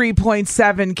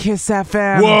 103.7 Kiss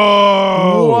FM.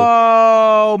 Whoa.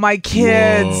 Whoa. My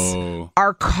kids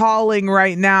are calling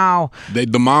right now.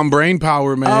 The mom brain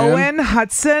power, man. Owen,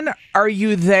 Hudson, are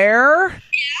you there?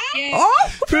 Yeah. Oh,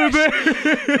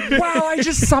 wow, I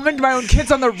just summoned my own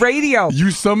kids on the radio.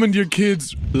 You summoned your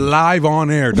kids live on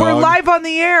air, dog. We're live on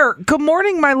the air. Good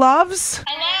morning, my loves.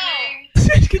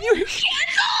 Hello. Can you...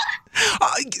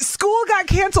 School got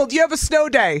canceled. You have a snow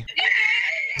day.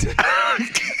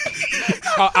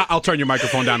 I'll turn your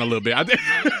microphone down a little bit.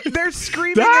 They're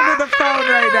screaming into the phone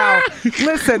right now.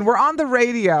 Listen, we're on the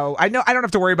radio. I know I don't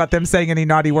have to worry about them saying any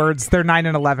naughty words. They're 9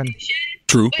 and 11.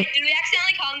 True. Wait, did we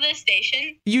accidentally call the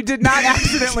station? You did not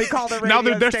accidentally call the radio Now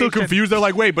they're still station. confused. They're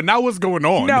like, wait, but now what's going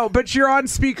on? No, but you're on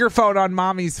speakerphone on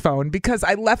mommy's phone because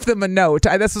I left them a note.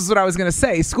 This is what I was going to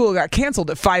say. School got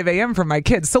canceled at 5 a.m. for my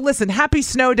kids. So listen, happy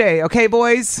snow day, okay,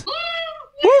 boys?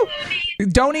 Woo!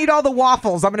 Don't eat all the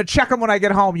waffles. I'm going to check them when I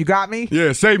get home. You got me?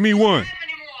 Yeah, save me one.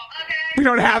 We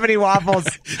don't have any waffles.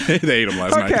 They ate them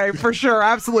last night. Okay, for sure.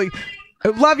 Absolutely.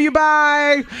 Love you,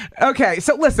 bye. Okay,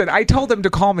 so listen, I told them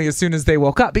to call me as soon as they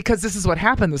woke up because this is what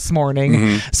happened this morning.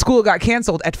 Mm-hmm. School got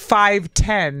canceled at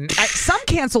 5:10. Some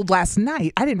canceled last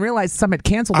night. I didn't realize some had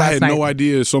canceled last night. I had no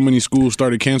idea so many schools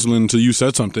started canceling until you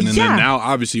said something. And then now,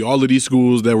 obviously, all of these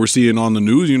schools that we're seeing on the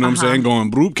news, you know what I'm saying, going,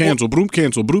 broop, cancel, broop,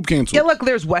 cancel, broop, cancel. Yeah, look,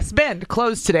 there's West Bend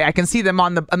closed today. I can see them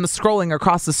on the scrolling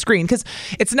across the screen because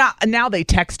it's not, now they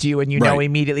text you and you know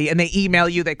immediately, and they email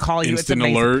you, they call you. Instant it's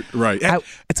amazing. alert, right.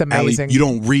 It's amazing. Allie, you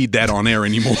don't read that on air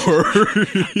anymore.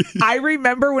 I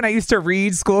remember when I used to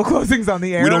read school closings on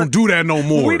the air. We don't do that no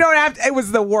more. We don't have to, it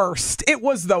was the worst. It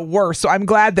was the worst. So I'm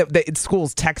glad that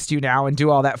schools text you now and do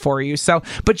all that for you. So,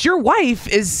 but your wife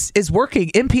is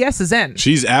working. MPS is in.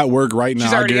 She's at work right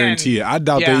now. I guarantee it. I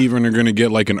doubt they even are going to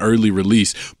get like an early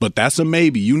release, but that's a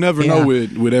maybe. You never know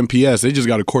with MPS. They just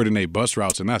got to coordinate bus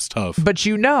routes, and that's tough. But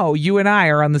you and I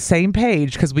are on the same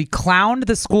page because we clowned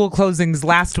the school closings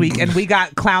last week, and we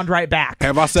got clowned right back.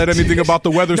 Have I said anything about the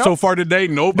weather so far today?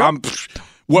 Nope.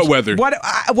 What weather?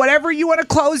 Whatever you want to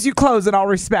close, you close in all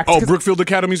respects. Oh, Brookfield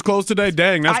Academy's closed today?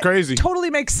 Dang, that's crazy. Totally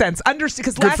makes sense.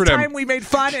 Because last time we made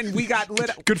fun and we got lit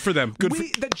up. Good for them.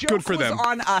 The joke was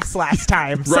on us last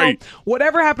time. Right. So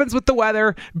whatever happens with the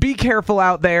weather, be careful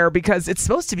out there because it's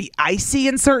supposed to be icy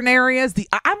in certain areas.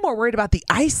 I'm more worried about the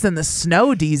ice than the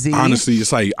snow, DZ. Honestly,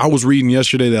 it's like I was reading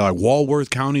yesterday that like Walworth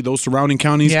County, those surrounding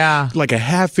counties, like a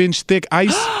half-inch thick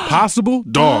ice possible.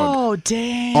 Dog. Oh,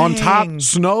 dang. On top,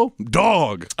 snow.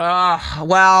 Dog.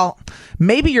 Well,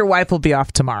 maybe your wife will be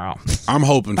off tomorrow. I'm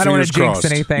hoping. I don't want to jinx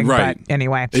crossed. anything, right. But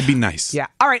anyway. It'd be nice. Yeah.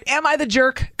 All right. Am I the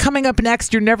jerk? Coming up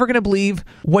next, you're never going to believe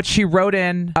what she wrote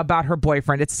in about her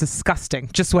boyfriend. It's disgusting.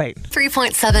 Just wait.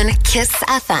 3.7 Kiss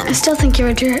FM. I still think you're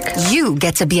a jerk. You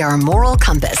get to be our moral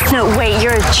compass. No, wait,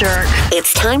 you're a jerk.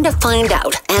 It's time to find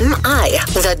out, am I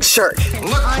the jerk?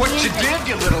 Look what you did,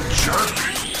 you little jerk.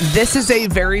 This is a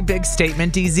very big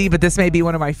statement, DZ, but this may be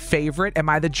one of my favorite Am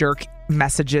I the Jerk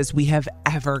messages we have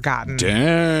ever gotten.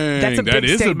 Dang, that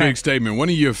is a big statement. One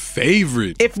of your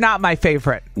favorite. If not my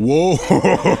favorite. Whoa.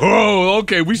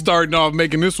 Okay, we starting off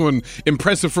making this one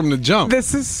impressive from the jump.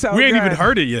 This is so good. We ain't even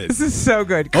heard it yet. This is so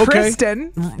good. Okay.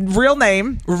 Kristen, real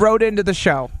name, wrote into the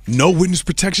show. No witness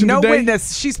protection today? No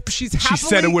witness. She's happily... She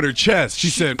said it with her chest. She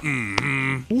said,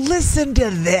 Listen to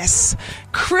this.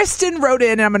 Kristen wrote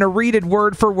in, and I'm going to read it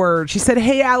word for word. She said,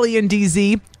 "Hey, Allie and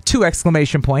DZ." 2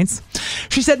 exclamation points.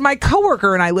 She said, "My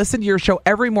coworker and I listen to your show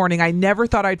every morning. I never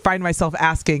thought I'd find myself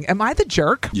asking, am I the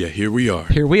jerk?" Yeah, here we are.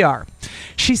 Here we are.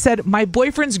 She said, "My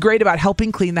boyfriend's great about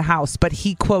helping clean the house, but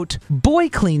he, quote, boy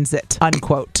cleans it,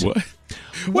 unquote." What?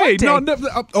 Wait, no,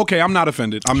 okay, I'm not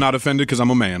offended. I'm not offended because I'm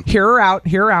a man. Hear her out.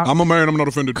 I'm a man, I'm not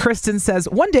offended. Kristen says,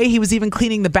 "One day he was even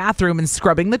cleaning the bathroom and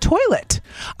scrubbing the toilet.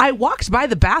 I walked by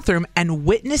the bathroom and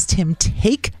witnessed him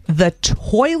take the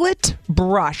toilet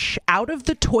brush out of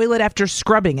the toilet after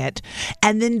scrubbing it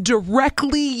and then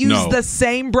directly use the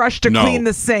same brush to clean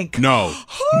the sink. No,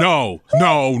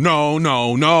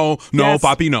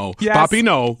 Poppy, no. Yes. Poppy,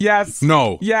 no. Yes.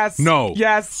 No. Yes. No.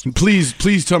 Yes.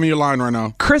 Please tell me your line right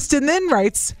now. Kristen then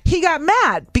writes, he got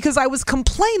mad because I was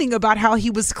complaining about how he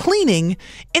was cleaning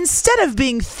instead of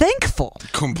being thankful.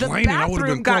 Complaining? The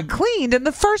bathroom got cleaned in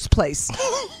the first place.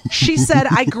 She said,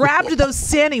 I grabbed those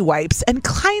Sani wipes and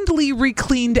kindly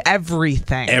re-cleaned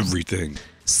everything. Everything.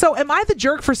 So am I the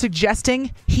jerk for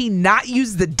suggesting he not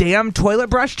use the damn toilet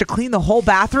brush to clean the whole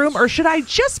bathroom, or should I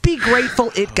just be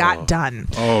grateful it got done?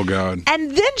 Oh, God.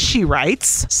 And then she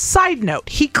writes, side note,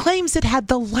 he claims it had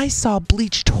the Lysol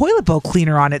bleach toilet bowl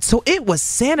cleaner on it, so it was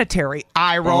sanitary.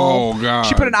 Eye roll. Oh, God.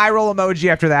 She put an eye roll emoji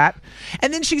after that.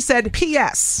 And then she said,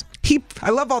 P.S. I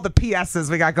love all the PSs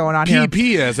we got going on here.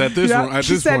 PPS at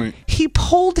this point. He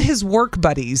polled his work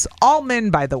buddies, all men,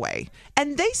 by the way,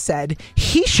 and they said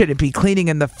he shouldn't be cleaning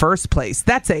in the first place.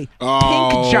 That's a pink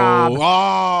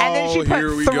job. And then she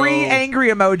put 3 angry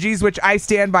emojis, which I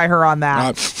stand by her on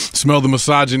that. Smell the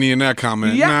misogyny in that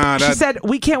comment. Yeah, she said,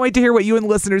 we can't wait to hear what you and the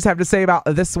listeners have to say about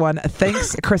this one.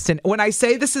 Thanks, Kristen. When I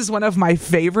say this is one of my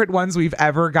favorite ones we've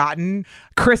ever gotten,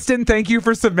 Kristen, thank you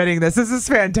for submitting this. This is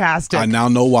fantastic. I now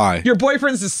know why. Your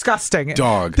boyfriend's disgusting.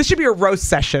 Dog. This should be a roast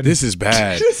session. This is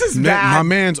bad. This is bad. My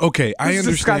man's, okay, I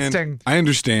understand. Disgusting. I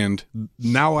understand.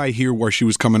 Now I hear where she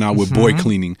was coming out with boy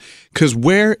cleaning. Because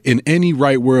where in any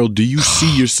right world do you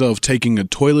see yourself taking a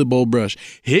toilet bowl brush,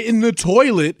 hitting the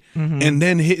toilet, and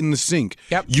then hitting the sink?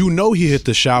 Yep. You know he hit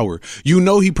the shower. You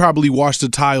know he probably washed the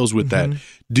tiles with that.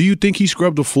 Do you think he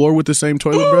scrubbed the floor with the same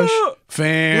toilet brush?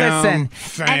 Listen,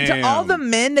 and to all the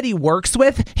men that he works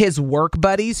with, his work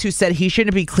buddies who said he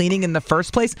shouldn't be cleaning in the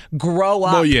first place, grow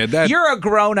up. Well, yeah, you're a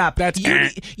grown up.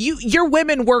 Your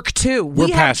women work too.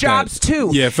 We have jobs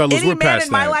too. Yeah, fellas, Any we're past man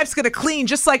in my that. life's gonna clean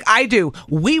just like I do.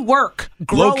 We work.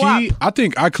 Grow Low-key, up. I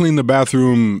think I clean the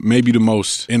bathroom maybe the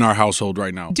most in our household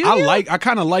right now. Do you? I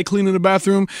kind of like cleaning the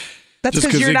bathroom. That's just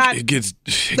because you're not. It gets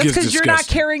That's because you're not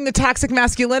disgusting. carrying the toxic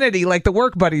masculinity like the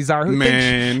work buddies are, who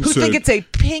Man, think it's a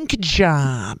pink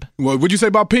job. What would you say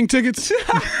about pink tickets?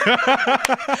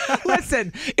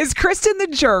 Listen, is Kristen the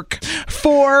jerk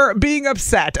for being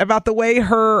upset about the way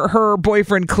her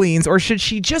boyfriend cleans, or should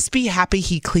she just be happy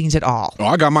he cleans it all? Oh,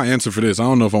 I got my answer for this. I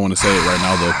don't know if I want to say it right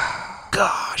now though.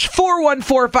 Gosh,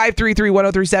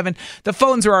 414-533-1037. The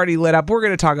phones are already lit up. We're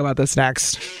going to talk about this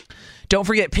next. Don't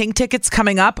forget, pink tickets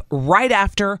coming up right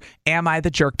after Am I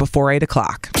the Jerk before 8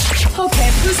 o'clock.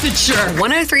 Okay, who's the jerk?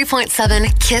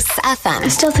 103.7 KISS FM. I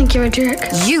still think you're a jerk.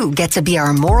 You get to be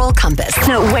our moral compass.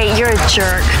 No, wait, you're a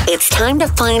jerk. It's time to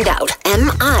find out,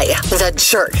 am I the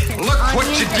jerk? Look what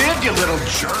you did, you little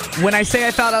jerk. When I say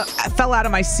I fell out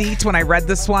of my seat when I read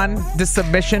this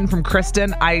submission from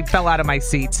Kristen, I fell out of my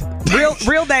seat.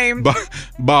 Real name.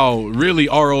 Bow, really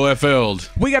ROFL'd.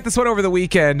 We got this one over the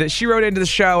weekend. She wrote into the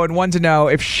show and wanted to know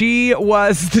if she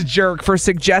was the jerk for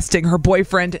suggesting her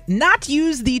boyfriend not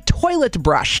use the toilet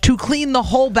brush to clean the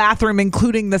whole bathroom,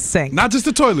 including the sink. Not just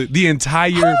the toilet, the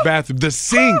entire bathroom. The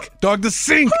sink, dog, the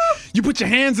sink. You put your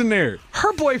hands in there.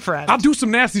 Her boyfriend. I'll do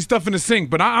some nasty stuff in the sink,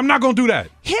 but I'm not going to do that.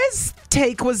 His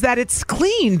take was that it's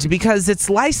cleaned because it's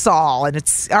Lysol and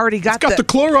it's already got the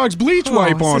Clorox bleach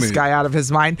wipe on this it. Guy out of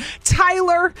his mind.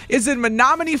 Tyler is in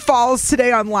Menominee Falls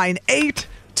today on line 8.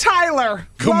 Tyler.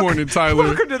 Good morning, Tyler.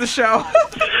 Welcome to the show.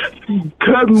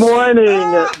 Good morning.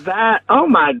 Oh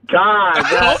my God.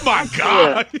 Oh my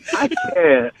God. I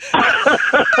can't.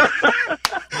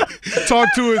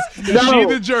 Talk to us. Is she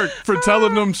the jerk for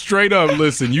telling them straight up,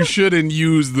 listen, you shouldn't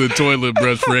use the toilet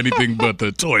brush for anything but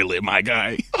the toilet, my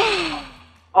guy?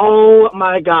 Oh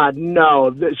my God.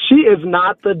 No, she is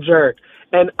not the jerk.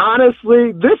 And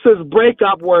honestly, this is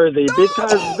breakup worthy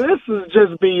because this is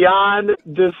just beyond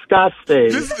disgusting.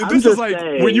 This is like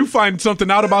saying. When you find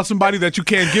something out about somebody that you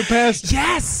can't get past.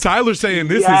 Yes. Tyler's saying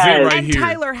this is it right and here.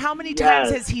 Tyler, how many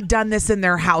times has he done this in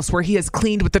their house where he has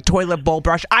cleaned with the toilet bowl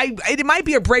brush? It might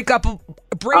be a breakupable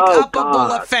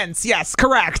offense. Yes,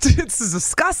 correct. This is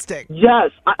disgusting.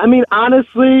 Yes. I mean,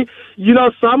 honestly,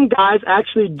 some guys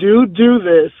actually do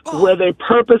this where they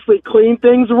purposely clean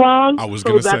things wrong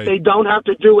so that they don't have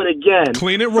to do it again.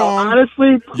 Clean it wrong. So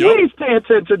honestly, please pay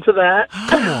attention to that.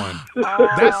 Come on.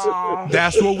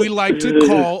 That's what we like to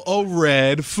call a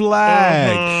red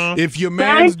flag. If your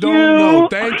mans don't know.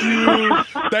 Thank you.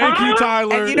 Thank you,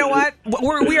 Tyler. And you know what?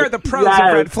 We are the pros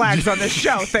of red flags on this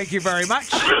show. Thank you very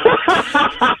much.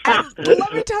 And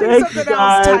let me tell you something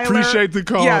else, Tyler. Appreciate the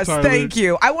call, yes, Tyler. thank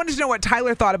you. I wanted to know what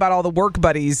Tyler thought about all all the work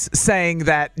buddies saying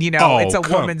that, it's a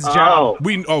woman's job.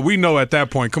 We know at that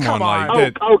point. Come on.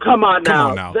 Like, come on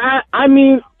now.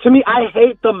 To me, I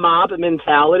hate the mob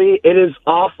mentality. It is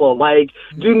awful. Like,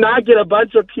 do not get a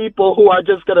bunch of people who are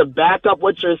just going to back up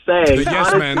what you're saying.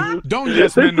 Yes, man. Don't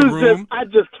yes men the room. I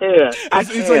just can't.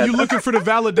 It's like you're looking for the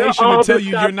validation to tell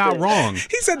you you're not wrong.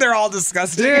 He said they're all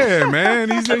disgusting. Yeah, man.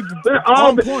 He's like, they're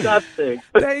all disgusting.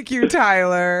 Thank you,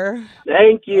 Tyler.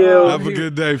 Thank you. Have a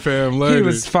good day, fam. Later. He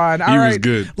was fun. He was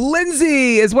good.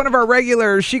 Lindsay is one of our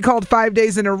regulars. She called 5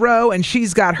 days in a row, and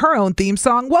she's got her own theme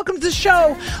song. Welcome to the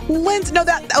show, Lindsay.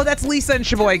 That's Lisa and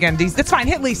Sheboygan. That's fine.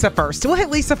 Hit Lisa first. We'll hit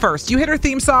Lisa first. You hit her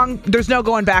theme song. There's no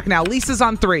going back now. Lisa's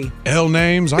on 3. L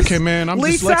names. Okay, man. I'm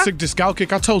Lisa, dyslexic,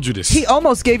 dyscalculic. I told you this. He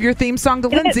almost gave your theme song to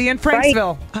Lindsay in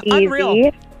Franksville.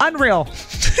 Right. Unreal.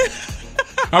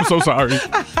 I'm so sorry.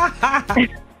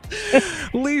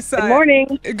 Lisa. Good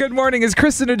morning. Good morning. Is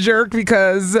Kristen a jerk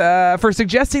because for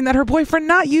suggesting that her boyfriend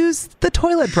not use the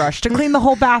toilet brush to clean the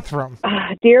whole bathroom?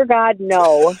 Dear God,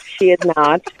 no, she is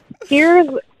not.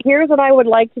 Here's what I would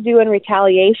like to do in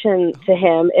retaliation to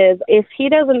him is if he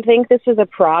doesn't think this is a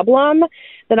problem,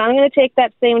 then I'm going to take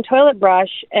that same toilet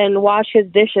brush and wash his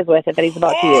dishes with it that he's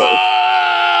about to use.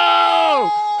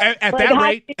 At that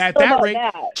rate,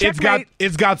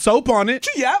 it's got soap on it.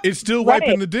 Yeah, it's still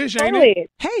wiping the dish, ain't it?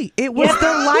 Hey, it was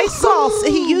the Lysol.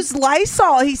 He used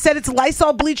Lysol. He said it's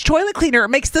Lysol bleach toilet cleaner. It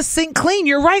makes the sink clean.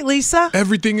 You're right, Lisa.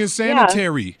 Everything is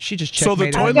sanitary. Yeah. She just so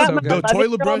the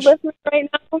toilet brush right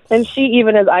now, and she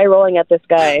even is eye rolling at this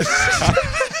guy.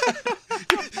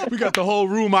 We got the whole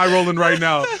room eye rolling right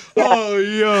now. Oh,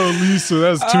 yo, Lisa,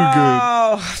 that's too good.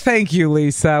 Oh, thank you,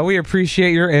 Lisa. We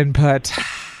appreciate your input.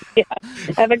 Yeah.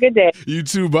 Have a good day. You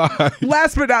too. Bye.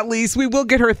 Last but not least, we will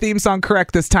get her theme song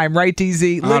correct this time, right,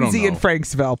 DZ? Lindsay in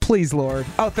Franksville. Please, Lord.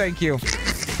 Oh, thank you.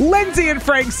 Lindsay in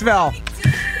Franksville.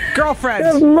 Girlfriend.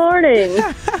 Good morning.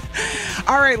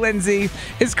 All right, Lindsay.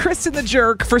 Is Kristen the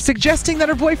jerk for suggesting that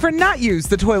her boyfriend not use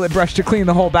the toilet brush to clean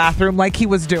the whole bathroom like he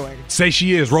was doing? Say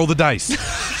she is. Roll the dice.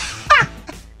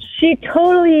 She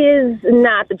totally is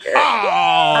not the jerk.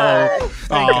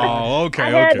 Okay. I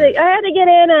had to get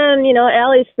in on,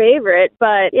 Allie's favorite,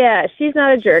 but yeah, she's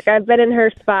not a jerk. I've been in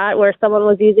her spot where someone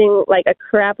was using like a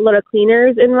crap load of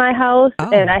cleaners in my house,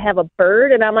 and I have a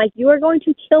bird, and I'm like, you are going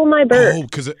to kill my bird.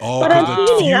 But I'm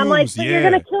cheating. I'm like, you're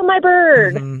going to kill my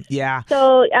bird. Mm-hmm. Yeah.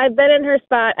 So I've been in her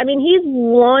spot. I mean, he's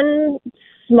one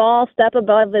small step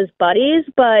above his buddies,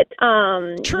 but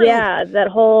yeah, that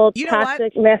whole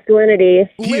toxic masculinity.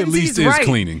 He at least is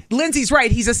cleaning. Lindsay's right.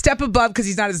 He's a step above because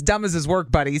he's not as dumb as his work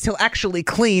buddies. He'll actually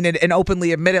clean and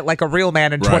openly admit it like a real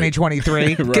man in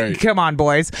 2023. Right. Come on,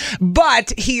 boys.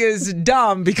 But he is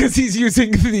dumb because he's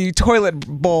using the toilet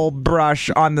bowl brush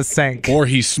on the sink. Or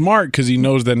he's smart because he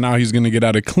knows that now he's going to get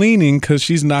out of cleaning because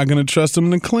she's not going to trust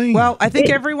him to clean. Well, I think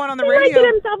everyone on the radio... He might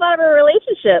get himself out of a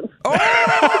relationship.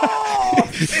 Oh!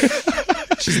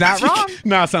 She's not wrong.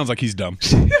 Nah, it sounds like he's dumb.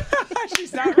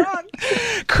 She's not wrong.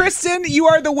 Kristen, you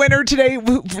are the winner today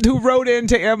who wrote in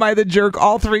to Am I the Jerk?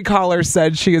 All 3 callers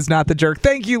said she is not the jerk.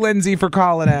 Thank you, Lindsay, for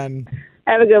calling in.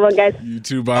 Have a good one, guys. You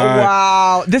too, bye.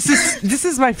 Wow. This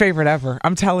is my favorite ever.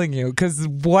 I'm telling you, because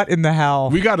what in the hell?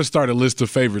 We got to start a list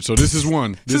of favorites, so this is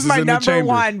one. This is my number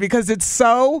one because it's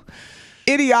so...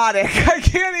 idiotic. I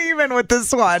can't even with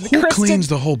this one. Who cleans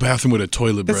the whole bathroom with a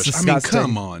toilet brush? Disgusting. I mean,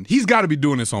 come on. He's got to be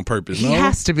doing this on purpose, He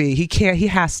has to be. He can't. He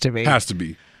has to be. Has to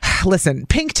be. Listen,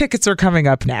 Pink tickets are coming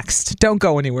up next. Don't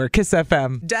go anywhere. Kiss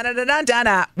FM.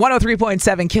 Da-da-da-da-da-da.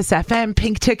 103.7 Kiss FM.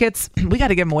 Pink tickets. We got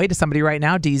to give them away to somebody right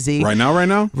now, DZ. Right now?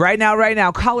 Right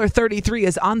now. Caller 33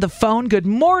 is on the phone. Good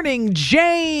morning,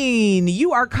 Jane.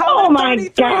 You are caller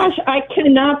 33. Oh, my gosh. I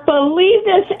cannot believe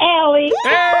this, Allie.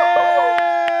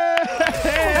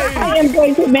 I am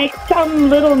going to make some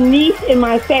little niece in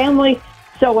my family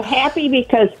so happy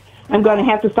because I'm going to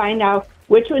have to find out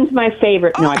which one's my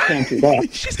favorite. No, I can't do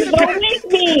that. Don't make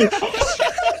me.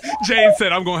 Jane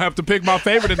said, I'm going to have to pick my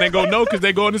favorite, and they go, no, because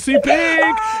they're going to see Pink.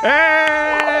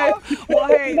 Hey! Well,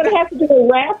 I'm going to have to do a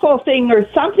raffle thing or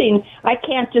something. I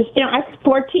can't just, I have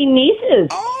 14 nieces.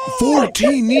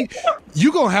 14 nieces?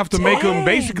 You're going to have to make them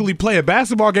basically play a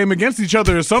basketball game against each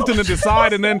other or something to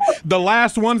decide, and then the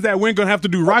last ones that win going to have to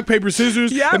do rock, paper,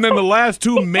 scissors, and then the last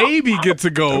 2 maybe get to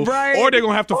go, or they're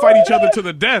going to have to fight each other to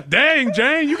the death. Dang,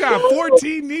 Jane, you got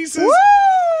 14 nieces?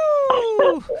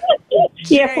 Woo!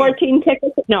 Yeah, 14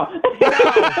 tickets. No.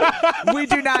 We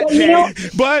do not, Well, you know- Jane.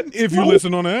 But if you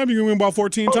listen on the app, you can win about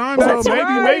 14 times. So That's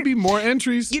right. maybe more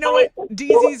entries. You know what?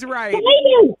 DZ's right.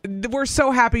 We're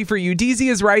so happy for you. DZ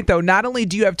is right, though. Not only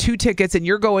do you have 2 tickets and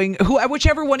you're going,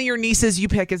 whichever one of your nieces you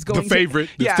pick is going The favorite.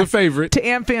 It's the favorite. to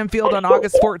AmFam Field on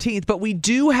August 14th. But we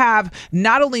do have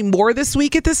not only more this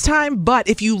week at this time, but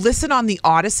if you listen on the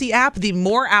Odyssey app, the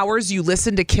more hours you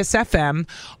listen to Kiss FM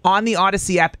on the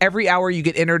Odyssey app, every hour you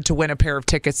get entered to win a pair of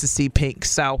tickets to see Pink.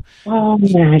 So Oh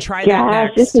my try gosh, that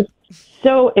next. this is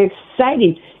so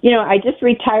exciting. You know, I just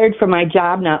retired from my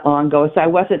job not long ago, so I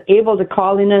wasn't able to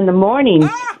call in the morning.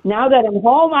 Now that I'm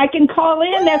home, I can call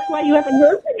in. That's why you haven't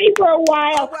heard from me for a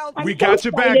while. We got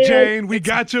your back, Jane. We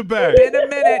got your back. Been a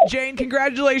minute, Jane.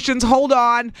 Congratulations. Hold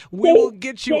on. We will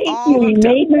get you all You hooked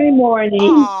up. made my morning.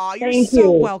 Aw, you're Thank so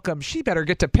you. welcome. She better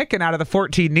get to picking out of the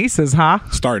 14 nieces, huh?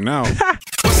 Starting out.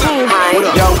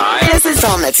 Hi. This is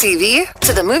on the TV,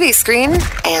 to the movie screen,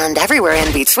 and everywhere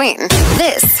in between.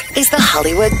 This is the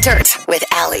Hollywood Dirt with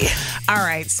Allie. All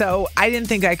right, so I didn't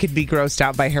think I could be grossed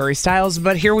out by Harry Styles,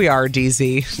 but here we are,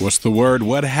 DZ. What's the word?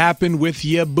 What happened with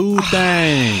your boo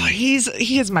thing? He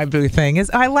is my boo thing.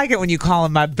 I like it when you call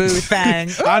him my boo thing.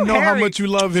 I Ooh, know how Harry. much you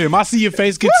love him. I see your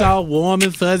face gets all warm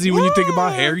and fuzzy when you think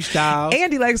about Harry Styles.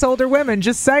 And he likes older women.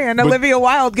 Just saying. Olivia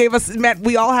Wilde meant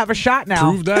we all have a shot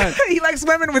now. Prove that. He likes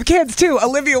women with kids too.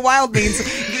 Olivia Wilde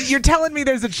means you're telling me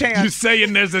there's a chance. You're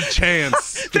saying there's a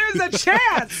chance. There's a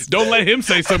chance. Don't let him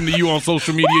say something to you on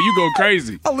social media. You go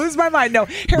crazy. I'll lose my mind. No,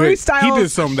 Harry But Styles. he did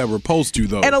something that repulsed you,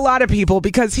 though. And a lot of people,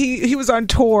 because he was on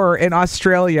tour in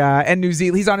Australia and New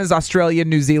Zealand. He's on his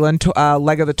Australia-New Zealand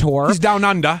leg of the tour. He's down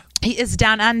under. He is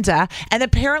down under. And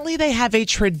apparently they have a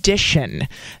tradition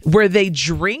where they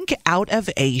drink out of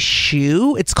a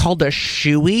shoe. It's called a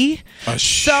shoey. A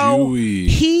So shoey.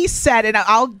 he said, and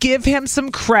I'll give him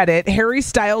some credit, Harry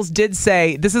Styles did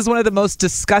say, this is one of the most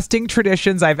disgusting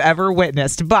traditions I've ever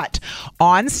witnessed. But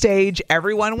on stage,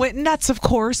 everyone went nuts, of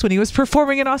course, when he was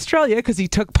performing in Australia because he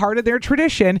took part of their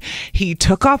tradition. He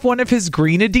took off one of his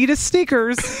green Adidas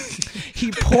sneakers.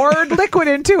 He poured liquid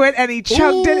into it and he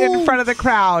chugged it in front of the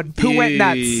crowd, who went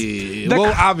nuts.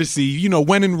 Well, obviously,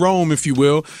 when in Rome, if you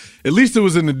will, at least it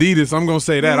was an Adidas. I'm going to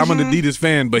say that. I'm an Adidas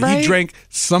fan, but Right. he drank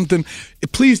something.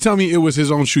 Please tell me it was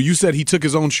his own shoe. You said he took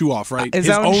his own shoe off, right? His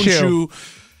own shoe.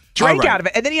 Drank All right. out of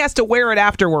it, and then he has to wear it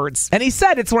afterwards. And he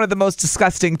said it's one of the most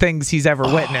disgusting things he's ever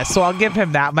witnessed. So I'll give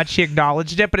him that much. He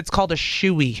acknowledged it, but it's called a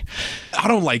shoey. I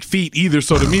don't like feet either,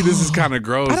 so to me, this is kind of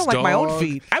gross. I don't like my own dog.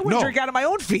 feet. I wouldn't No. drink out of my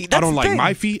own feet. I That's don't the like thing.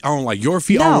 my feet. I don't like your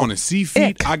feet. I No. don't want to see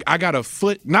feet. I got a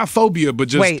foot, not phobia, but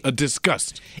just Wait. a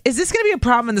disgust. Is this going to be a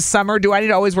problem in the summer? Do I need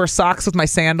to always wear socks with my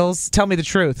sandals? Tell me the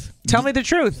truth. Tell me the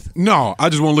truth. No, I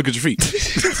just want to look at your feet.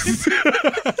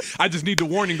 I just need the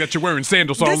warning that you're wearing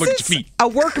sandals, so I don't look at your feet. A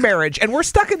work marriage, and we're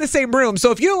stuck in the same room. So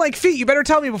if you don't like feet, you better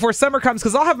tell me before summer comes,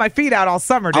 because I'll have my feet out all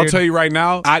summer, dude. I'll tell you right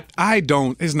now, I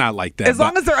don't. It's not like that. As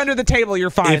long as they're under the table,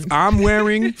 you're fine. If I'm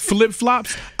wearing flip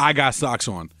flops, I got socks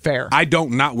on. Fair. I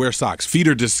don't not wear socks. Feet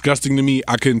are disgusting to me.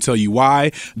 I couldn't tell you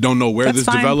why. Don't know where That's this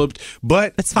fine. developed.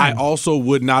 But I also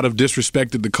would not have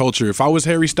disrespected the culture. If I was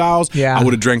Harry Styles, I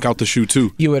would have drank out the shoe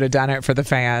too. You would have done it for the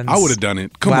fans. I would have done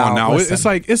it. Come Wow, on now.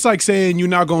 listen. It's like saying you're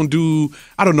not gonna do,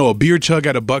 I don't know, a beer chug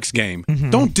at a Bucks game.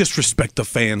 Don't disrespect the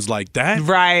fans like that.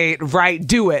 Right.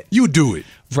 Do it. You do it.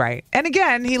 Right. And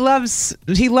again, he loves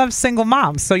single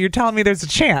moms. So you're telling me there's a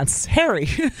chance. Harry.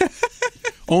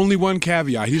 Only one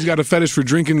caveat. He's got a fetish for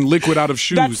drinking liquid out of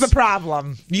shoes. That's the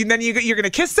problem. You're going to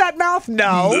kiss that mouth?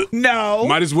 No.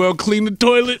 Might as well clean the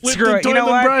toilet with Screw the it. You know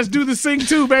toilet what? brush. Do the sink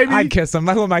too, baby. I'd kiss him.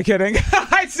 Who am I kidding?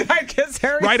 I'd kiss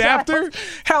Harry Right Styles. after?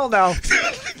 Hell no.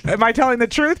 Am I telling the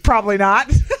truth? Probably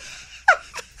not.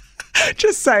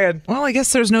 Just saying. Well, I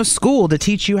guess there's no school to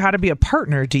teach you how to be a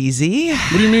partner, DZ.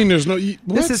 What do you mean there's no...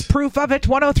 This is proof of it.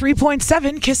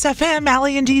 103.7 Kiss FM,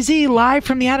 Allie and DZ, live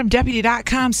from the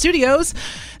AdamDeputy.com studios.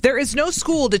 There is no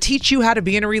school to teach you how to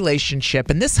be in a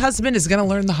relationship, and this husband is going to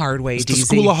learn the hard way, It's DZ. the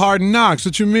school of hard knocks.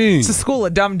 What you mean? It's a school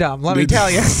of dum-dum, let me tell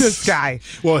you. This guy.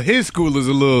 Well, his school is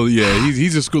a little... Yeah,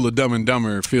 he's a school of Dumb and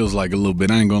Dumber. It feels like a little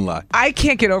bit. I ain't gonna lie. I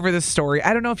can't get over this story.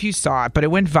 I don't know if you saw it, but it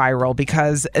went viral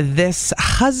because this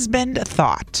husband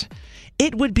thought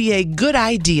it would be a good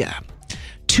idea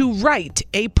to write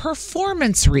a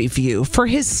performance review for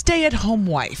his stay-at-home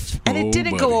wife. And it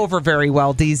didn't go over very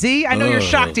well, DZ. I know you're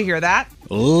shocked to hear that.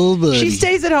 Oh, buddy. She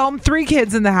stays at home, 3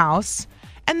 kids in the house.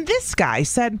 And this guy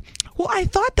said, well, I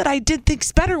thought that I did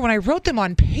things better when I wrote them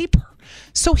on paper.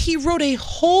 So he wrote a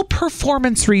whole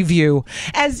performance review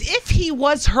as if he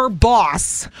was her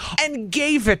boss and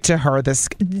gave it to her. This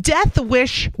death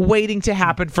wish waiting to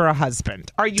happen for a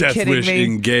husband. Are you kidding wish me?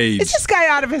 Engaged. Is this guy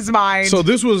out of his mind? So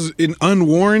this was an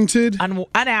unwarranted,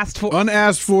 unasked for.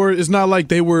 Unasked for. It's not like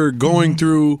they were going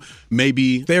through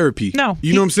maybe therapy. No,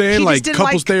 you know what I'm saying? Like didn't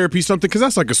couples therapy, something, because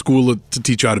that's like a school to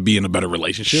teach you how to be in a better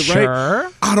relationship,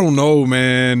 right? I don't know,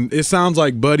 man. It sounds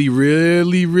like Buddy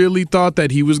really, really thought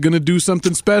that he was going to do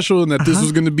something special and that this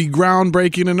was going to be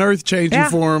groundbreaking and earth-changing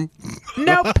for him.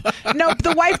 Nope.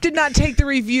 The wife did not take the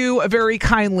review very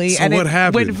kindly, So and what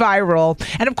happened? went viral.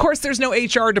 And of course, there's no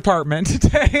HR department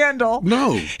to handle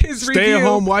his review.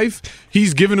 Stay-at-home wife.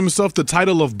 He's given himself the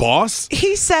title of boss.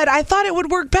 He said, I thought it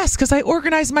would work best because I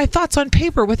organized my thoughts on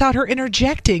paper without her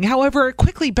interjecting. However, it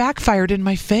quickly backfired in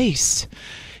my face.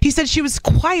 He said she was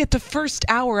quiet the first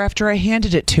hour after I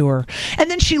handed it to her, and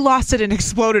then she lost it and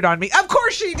exploded on me. Of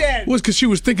course she did. Well, it's because she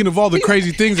was thinking of all the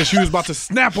crazy things that she was about to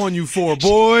snap on you for,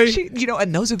 boy.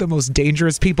 And those are the most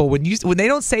dangerous people when they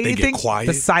don't say anything. Get quiet.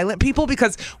 The silent people,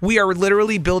 because we are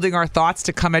literally building our thoughts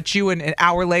to come at you, and an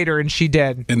hour later, and she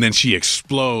did. And then she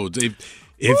explodes.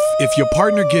 If your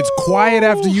partner gets quiet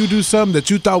after you do something that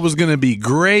you thought was going to be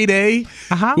grade A,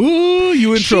 ooh,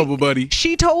 you in trouble, buddy.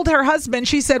 She told her husband,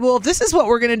 she said, well, if this is what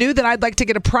we're going to do, then I'd like to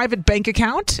get a private bank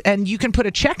account, and you can put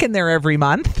a check in there every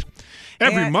month.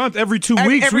 Every month, every 2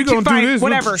 weeks, we're going to do this.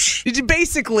 Whatever.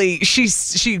 Basically, she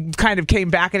kind of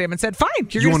came back at him and said, fine.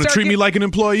 You want to treat me like an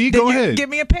employee? Go ahead. Give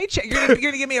me a paycheck. You're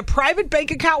going to give me a private bank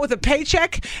account with a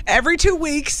paycheck every 2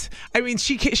 weeks. I mean,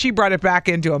 she brought it back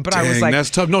into him, but I was like,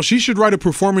 that's tough. No, she should write a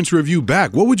performance review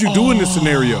back. What would you do in this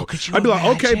scenario? I'd be like,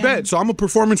 okay, bet. So I'm a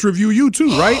performance review you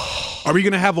too, right? Are we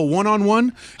going to have a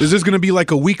one-on-one? Is this going to be like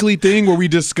a weekly thing where we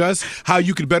discuss how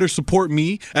you could better support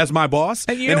me as my boss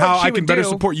and how I can better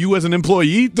support you as an employee?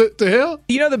 The hell?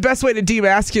 You know the best way to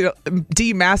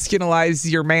demasculinize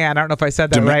your man. I don't know if I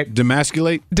said that right.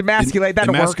 Demasculate? Demasculate.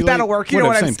 That'll work. That'll work. You know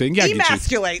what I'm saying?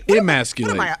 Emasculate.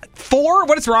 Emasculate. What am I, 4?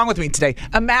 What is wrong with me today?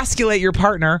 Emasculate your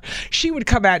partner. She would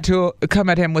come at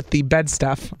him with the bed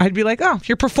stuff. I'd be like, oh,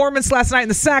 your performance last night in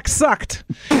the sack sucked.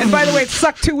 And by the way, it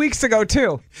sucked 2 weeks ago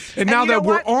too. And now that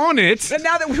we're on it, and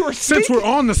now that we were since we're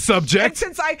on the subject, and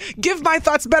since I give my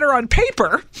thoughts better on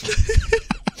paper,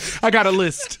 I got a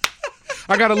list.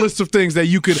 I got a list of things that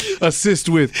you could assist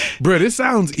with. Bro, this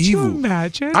sounds evil. Can you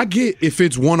imagine? I get if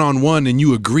it's one-on-one and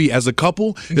you agree as a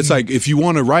couple. It's like if you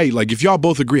want to write, like if y'all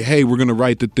both agree, hey, we're going to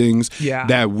write the things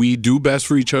that we do best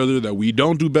for each other, that we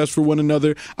don't do best for one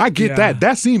another. I get that.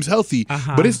 That seems healthy,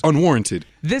 but it's unwarranted.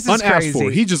 This is unasked crazy. for.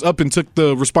 He just up and took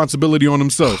the responsibility on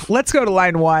himself. Let's go to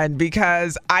line 1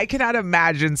 because I cannot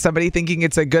imagine somebody thinking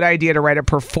it's a good idea to write a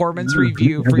performance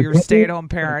review for your stay-at-home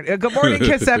parent. Good morning,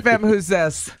 Kiss FM. Who's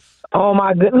this? Oh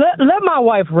my God! Let my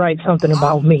wife write something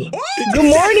about me. Good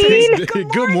morning.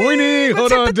 Good morning.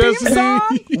 Hold on, Destiny.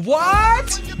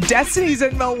 What? Destiny's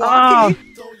in Milwaukee.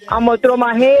 I'm gonna throw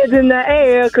my hands in the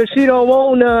air because she don't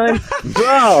want none,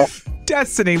 bro.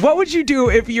 Destiny, what would you do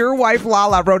if your wife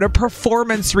Lala wrote a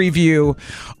performance review?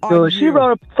 Dude, she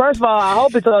wrote. First of all, I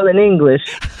hope it's all in English.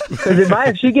 Because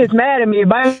if she gets mad at me, it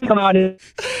might come out in.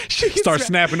 Start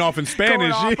snapping off in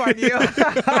Spanish.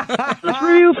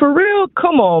 For real?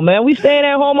 Come on, man. We staying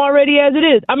at home already as it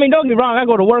is. I mean, don't get me wrong. I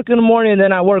go to work in the morning and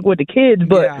then I work with the kids.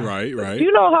 But right.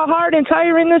 You know how hard and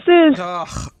tiring this is?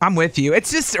 I'm with you.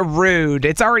 It's just rude.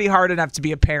 It's already hard enough to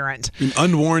be a parent. An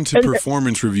unwarranted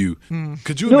performance review.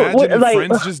 Could you imagine if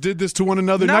friends just did this to one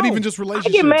another? Not even just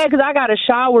relationships. I get mad because I got a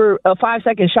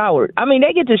 5-second shower. I mean,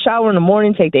 they get to shower in the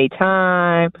morning, take their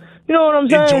time. You know what I'm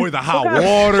saying? Enjoy the hot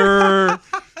water.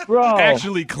 Bro.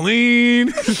 Actually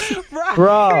clean.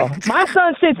 Bro. My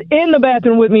son sits in the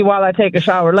bathroom with me while I take a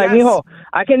shower. Like, mijo,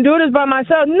 I can do this by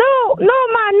myself. No.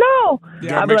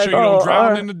 Yeah, make sure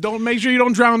you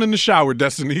don't drown in the shower,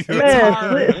 Destiny.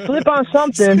 Man, slip on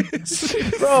something.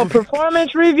 Bro,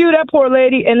 performance review, that poor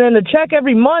lady, and then the check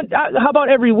every month. How about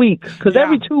every week? Because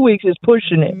every 2 weeks is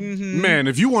pushing it. Man,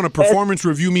 if you want to performance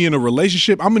review me in a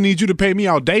relationship, I'm going to need you to pay me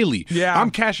out daily. Yeah.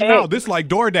 I'm cashing out. This like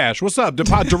DoorDash. What's up?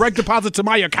 Direct deposit to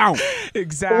my account.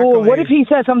 Exactly. Ooh, what if he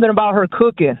said something about her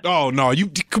cooking? Oh, no.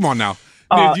 Come on now.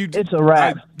 It's a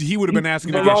wrap. He would have been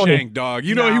asking to get shanked, dog.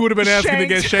 You know he would have been asking to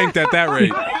get shanked at that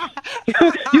rate. You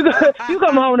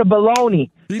come home to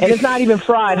baloney. and it's not even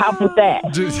fried. How about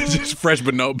that? Just fresh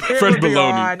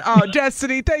bologna. Oh,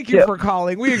 Destiny, thank you for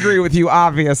calling. We agree with you,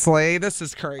 obviously. This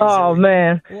is crazy. Oh,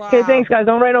 man. Wow. Okay, thanks, guys.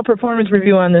 Don't write no performance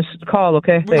review on this call,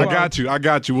 okay? I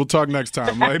got you. We'll talk next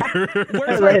time later.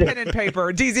 Where's my pen and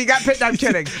paper? DZ, got pen? I'm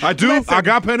kidding. I do. Listen, I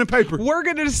got pen and paper. We're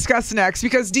going to discuss next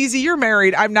because, DZ, you're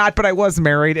married. I'm not, but I was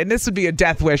married. And this would be a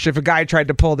death wish if a guy tried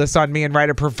to pull this on me and write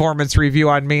a performance review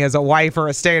on me as a wife or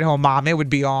a stay-at-home mom. It would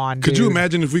be on. Could you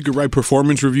imagine if we could write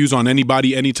performance reviews on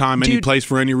anybody, anytime, any place,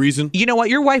 for any reason? You know what?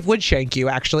 Your wife would shank you,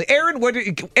 actually. Aaron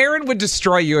would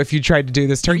destroy you if you tried to do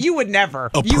this to her. You would never.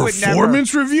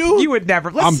 Performance review? You would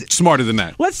never. I'm smarter than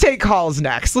that. Let's take calls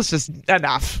next.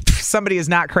 Enough. Somebody is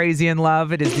not crazy in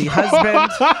love. It is the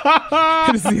husband.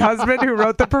 It is the husband who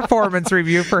wrote the performance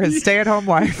review for his stay-at-home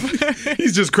wife.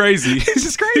 He's just crazy. He's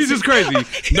just crazy.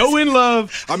 No in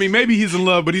love. I mean, maybe he's in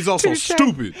love, but he's also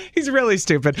stupid. He's really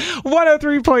stupid.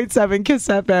 103.7 Kiss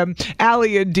FM,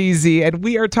 Allie and DZ, and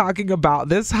we are talking about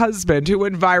this husband who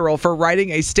went viral for writing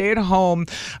a stay-at-home,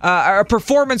 a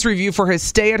performance review for his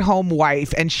stay-at-home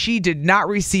wife, and she did not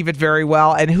receive it very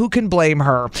well, and who can blame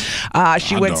her?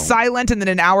 She went silent, and then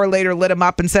an hour later lit him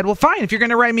up and said, well, fine, if you're going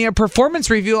to write me a performance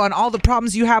review on all the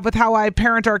problems you have with how I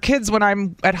parent our kids when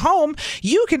I'm at home,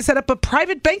 you can set up a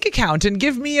private bank account and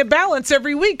give me a balance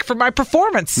every week for my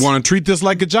performance. Want to treat this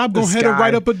like a job? Go ahead and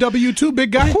write up a W-2,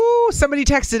 big guy. Ooh, somebody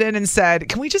texted in and said,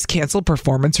 can we just cancel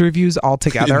performance reviews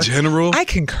altogether? In general? I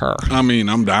concur. I mean,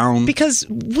 I'm down. Because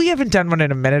we haven't done one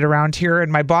in a minute around here,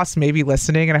 and my boss may be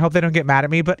listening, and I hope they don't get mad at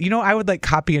me, but I would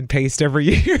copy and paste every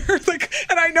year.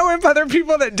 And I know of other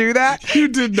people that do that. You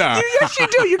did not. Yes, you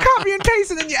do. You copy and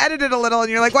paste, and then you edit it a little, and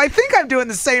you're like, well, I think I'm doing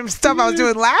the same stuff I was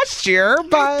doing last year,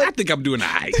 but I think I'm doing all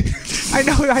right.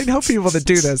 I know people that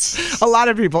do this. A lot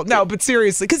of people. No, but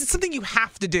seriously, because it's something you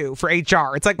have to do for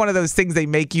HR. It's like one of those things they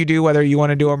make you do whether you want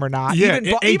to do them or not. Yeah,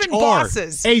 even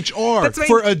bosses. HR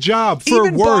for a job,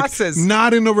 for work, bosses.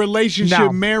 Not in a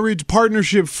relationship, marriage,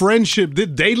 partnership, friendship.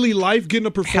 Did daily life getting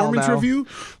a performance review?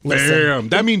 Damn,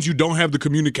 that means you don't have the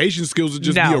communication skills to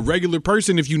just be a regular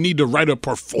person if you need to write a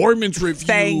performance review.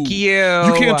 Thank you.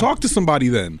 You can't talk to somebody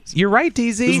then. You're right,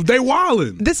 DZ. They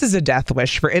wildin'. This is a death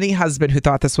wish for any husband who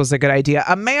thought this was a good idea.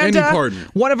 Amanda,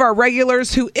 one of our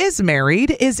regulars who is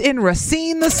married, is in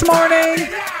Racine this morning.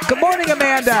 Good morning,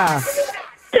 Amanda.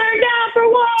 Turn down for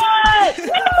what?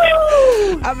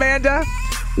 Amanda,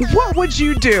 what would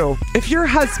you do if your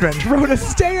husband wrote a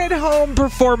stay-at-home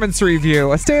performance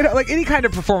review, any kind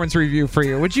of performance review for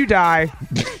you? Would you die?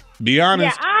 Be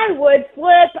honest. Yeah, I would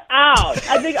flip out.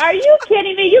 I think, are you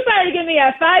kidding me? You better give me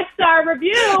a 5-star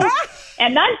review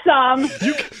and then some.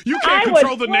 You can't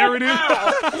control the narrative.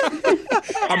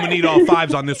 I'm going to need all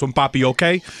 5s on this one, Poppy,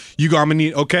 okay? I'm going to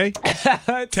need, okay?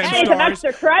 10 stars. Some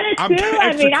extra credit, too.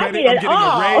 I need it all. I'm getting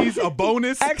a raise, a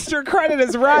bonus. Extra credit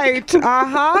is right.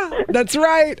 Uh-huh. That's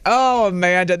right. Oh,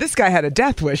 Amanda, this guy had a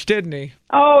death wish, didn't he?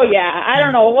 Oh, yeah. I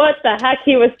don't know what the heck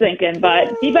he was thinking,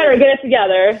 but he better get it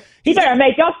together. He better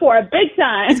make up for it big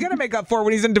time. He's going to make up for it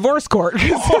when he's in divorce court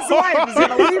because his wife is going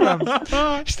to leave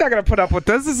him. She's not going to put up with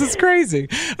this. This is crazy.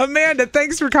 Amanda,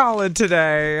 thanks for calling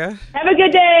today. Have a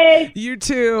good day. You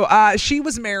too. She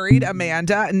was married,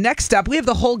 Amanda. Next up, we have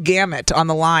the whole gamut on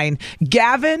the line.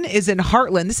 Gavin is in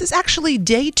Heartland. This is actually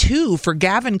day 2 for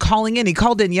Gavin calling in. He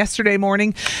called in yesterday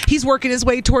morning. He's working his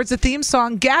way towards the theme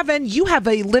song. Gavin, you have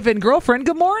a live-in girlfriend.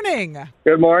 Good morning.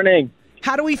 Good morning.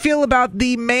 How do we feel about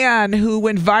the man who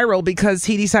went viral because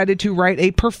he decided to write a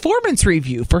performance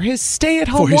review for his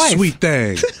stay-at-home wife? For his sweet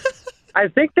thing. I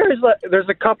think there's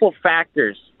a couple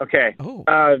factors. Okay.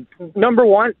 Number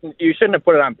one, you shouldn't have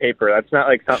put it on paper. That's not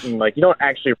like something like you don't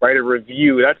actually write a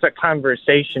review. That's a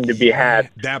conversation to be had.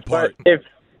 That part. But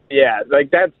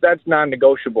that's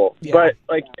non-negotiable. Yeah. But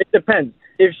it depends.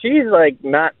 If she's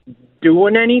not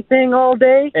doing anything all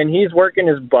day and he's working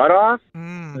his butt off,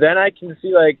 then I can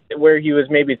see where he was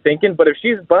maybe thinking. But if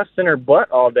she's busting her butt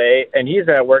all day and he's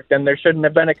at work, then there shouldn't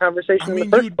have been a conversation in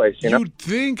the first place. You'd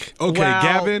think,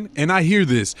 Gavin, and I hear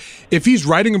this. If he's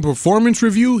writing a performance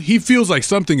review, he feels like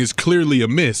something is clearly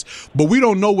amiss. But we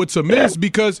don't know what's amiss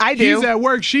because he's at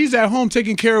work, she's at home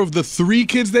taking care of the 3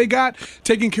 kids they got,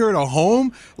 taking care of the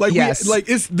home.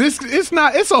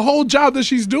 It's a whole job that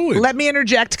she's doing. Let me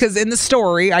interject because in the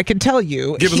story, I can tell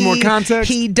you. Give us more context.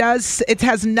 He does. It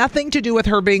has nothing to do with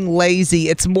her her being lazy.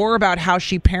 It's more about how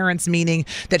she parents, meaning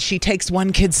that she takes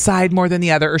one kid's side more than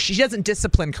the other, or she doesn't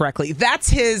discipline correctly. That's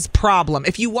his problem.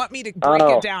 If you want me to break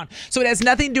it down. So it has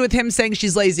nothing to do with him saying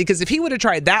she's lazy, because if he would have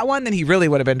tried that one, then he really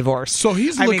would have been divorced. So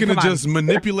he's looking to just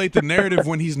manipulate the narrative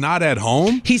when he's not at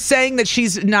home? He's saying that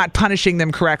she's not punishing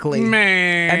them correctly.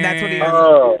 Man. And that's what he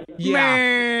is. Yeah.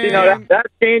 Man. You know, that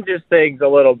changes things a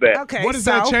little bit. Okay. What does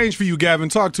that change for you, Gavin?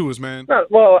 Talk to us, man.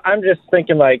 Well, I'm just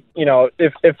thinking, like, you know,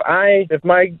 if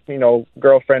my, you know,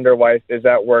 girlfriend or wife is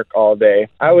at work all day,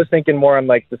 I was thinking more on,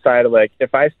 like, the side of, like,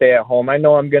 if I stay at home, I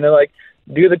know I'm going to, like,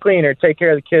 do the cleaner, take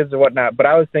care of the kids or whatnot. But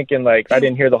I was thinking, like, I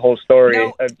didn't hear the whole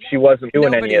story. She wasn't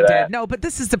doing any of that. No, but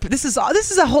this is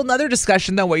a whole nother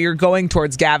discussion, though. What you're going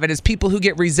towards, Gavin, is people who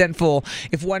get resentful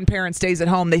if one parent stays at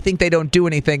home. They think they don't do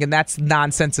anything, and that's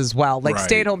nonsense as well. Like,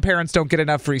 stay-at-home parents don't get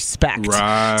enough respect.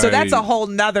 Right. So that's a whole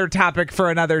nother topic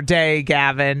for another day,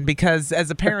 Gavin. Because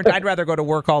as a parent, I'd rather go to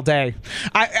work all day.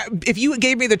 If you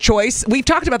gave me the choice, we've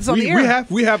talked about this on the air.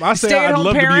 We have. I say I'd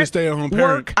love to be a stay-at-home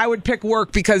parent. Work. I would pick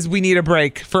work because we need a break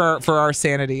for our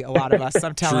sanity. A lot of us.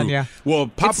 I'm telling you. Well,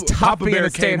 Papa Bear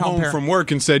came home from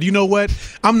work and said, "You know what?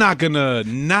 I'm not gonna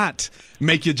not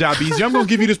make your job easy. I'm gonna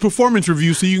give you this performance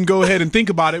review so you can go ahead and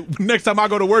think about it next time I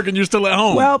go to work and you're still at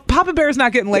home." Well, Papa Bear's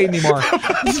not getting laid anymore.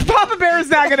 Papa Bear's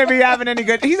not going to be having any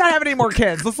good. He's not having any more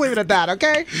kids. Let's leave it at that,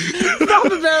 okay? Papa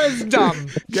Bear is dumb.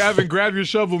 Gavin, grab your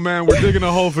shovel, man. We're digging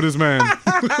a hole for this man.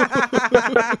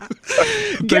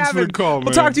 Thanks for the call, man.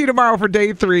 We'll talk to you tomorrow for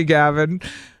day 3, Gavin.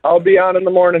 I'll be on in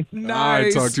the morning. Nice. All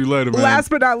right, talk to you later, man.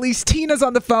 Last but not least, Tina's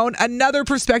on the phone. Another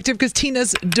perspective, because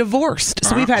Tina's divorced.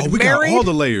 So we've had we married, got all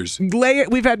the layers.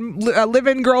 We've had a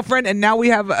live-in girlfriend, and now we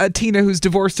have a Tina who's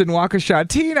divorced in Waukesha.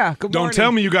 Tina, good morning. Don't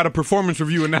tell me you got a performance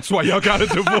review, and that's why y'all got a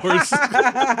divorce.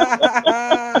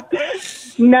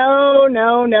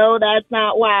 No, that's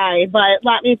not why. But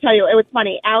let me tell you, it was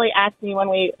funny. Allie asked me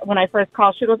when I first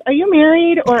called, she goes, "Are you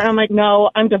married?" Or I'm like,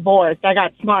 "No, I'm divorced. I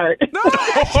got smart."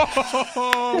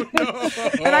 Oh, no.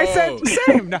 And I said,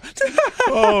 same. No.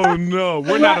 Oh, no.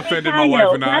 We're not offended, my wife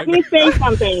and I. Let me say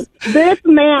something. This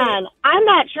man, I'm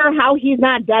not sure how he's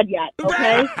not dead yet,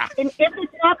 okay? And if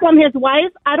it's not from his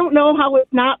wife, I don't know how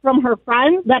it's not from her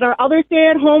friends that are other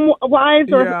stay-at-home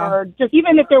wives or just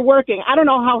even if they're working. I don't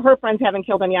know how her friends haven't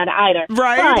killed him yet either.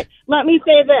 Right. But let me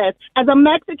say this. As a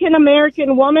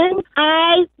Mexican-American woman,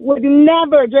 I would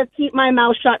never just keep my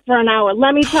mouth shut for an hour.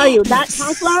 Let me tell you, that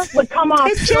chancla would come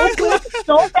off so quick,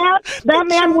 so fast, that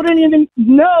man wouldn't even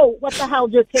know what the hell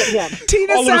just hit him.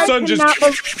 Tina all of a sudden just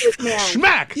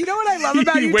smack. You know what I love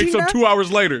about you, He wakes Tina? up 2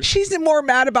 hours later. She's more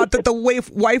mad about that the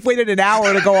wife waited an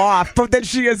hour to go off, but than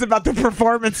she is about the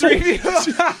performance review.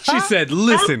 She said,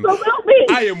 "Listen,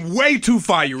 I am way too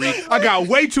fiery. I got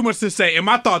way too much to say, and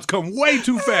my thoughts come way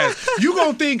too fast. You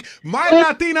gonna think my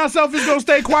Latina self is gonna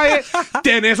stay quiet?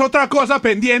 Tienes otra cosa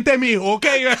pendiente, mijo,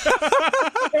 okay?"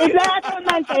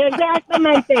 Exactamente.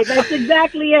 That's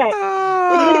exactly it.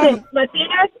 Listen,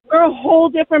 Latinas, we're a whole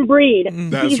different breed.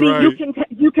 That's Easy, right.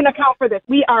 You can account for this.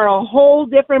 We are a whole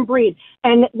different breed.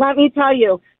 And let me tell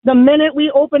you, the minute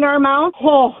we open our mouth,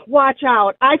 watch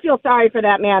out. I feel sorry for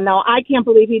that man, though. I can't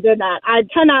believe he did that. I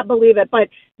cannot believe it. But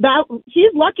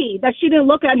he's lucky that she didn't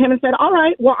look at him and said, "All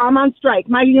right, well, I'm on strike.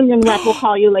 My union rep will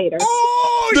call you later."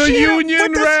 The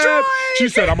union rep. She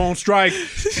said, "I'm on strike."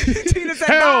 Tina said,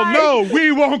 "Hell bye. no,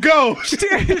 we won't go."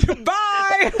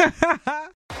 Bye.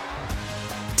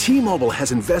 T-Mobile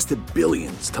has invested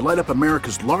billions to light up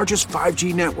America's largest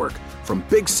 5G network, from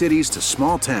big cities to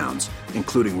small towns,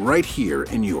 including right here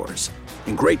in yours.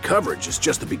 And great coverage is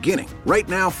just the beginning. Right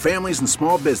now, families and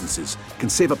small businesses can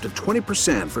save up to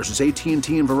 20% versus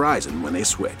AT&T and Verizon when they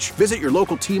switch. Visit your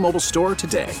local T-Mobile store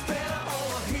today.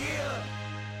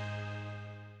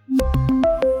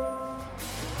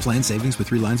 Plan savings with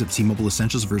 3 lines of T-Mobile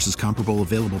Essentials versus comparable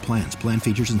available plans. Plan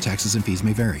features and taxes and fees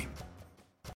may vary.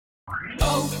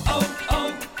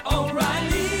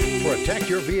 Protect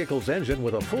your vehicle's engine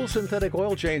with a full synthetic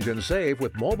oil change and save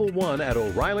with Mobil 1 at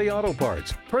O'Reilly Auto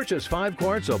Parts. Purchase 5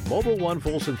 quarts of Mobil 1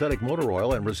 full synthetic motor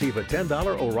oil and receive a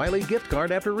 $10 O'Reilly gift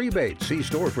card after rebate. See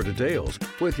store for details.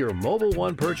 With your Mobil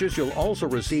 1 purchase, you'll also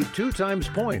receive 2 times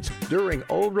points during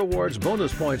O Rewards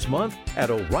Bonus Points Month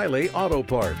at O'Reilly Auto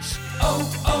Parts.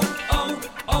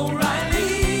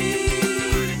 O'Reilly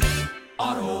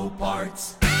Auto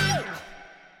Parts.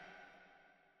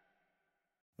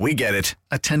 We get it.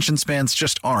 Attention spans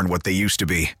just aren't what they used to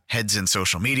be. Heads in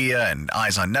social media and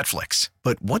eyes on Netflix.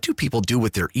 But what do people do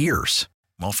with their ears?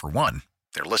 Well, for one,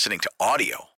 they're listening to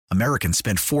audio. Americans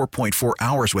spend 4.4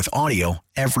 hours with audio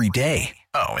every day.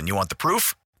 Oh, and you want the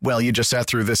proof? Well, you just sat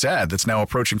through this ad that's now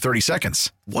approaching 30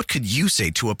 seconds. What could you say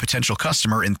to a potential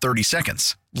customer in 30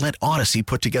 seconds? Let Odyssey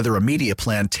put together a media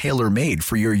plan tailor-made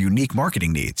for your unique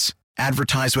marketing needs.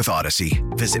 Advertise with Odyssey.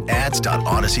 Visit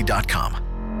ads.odyssey.com.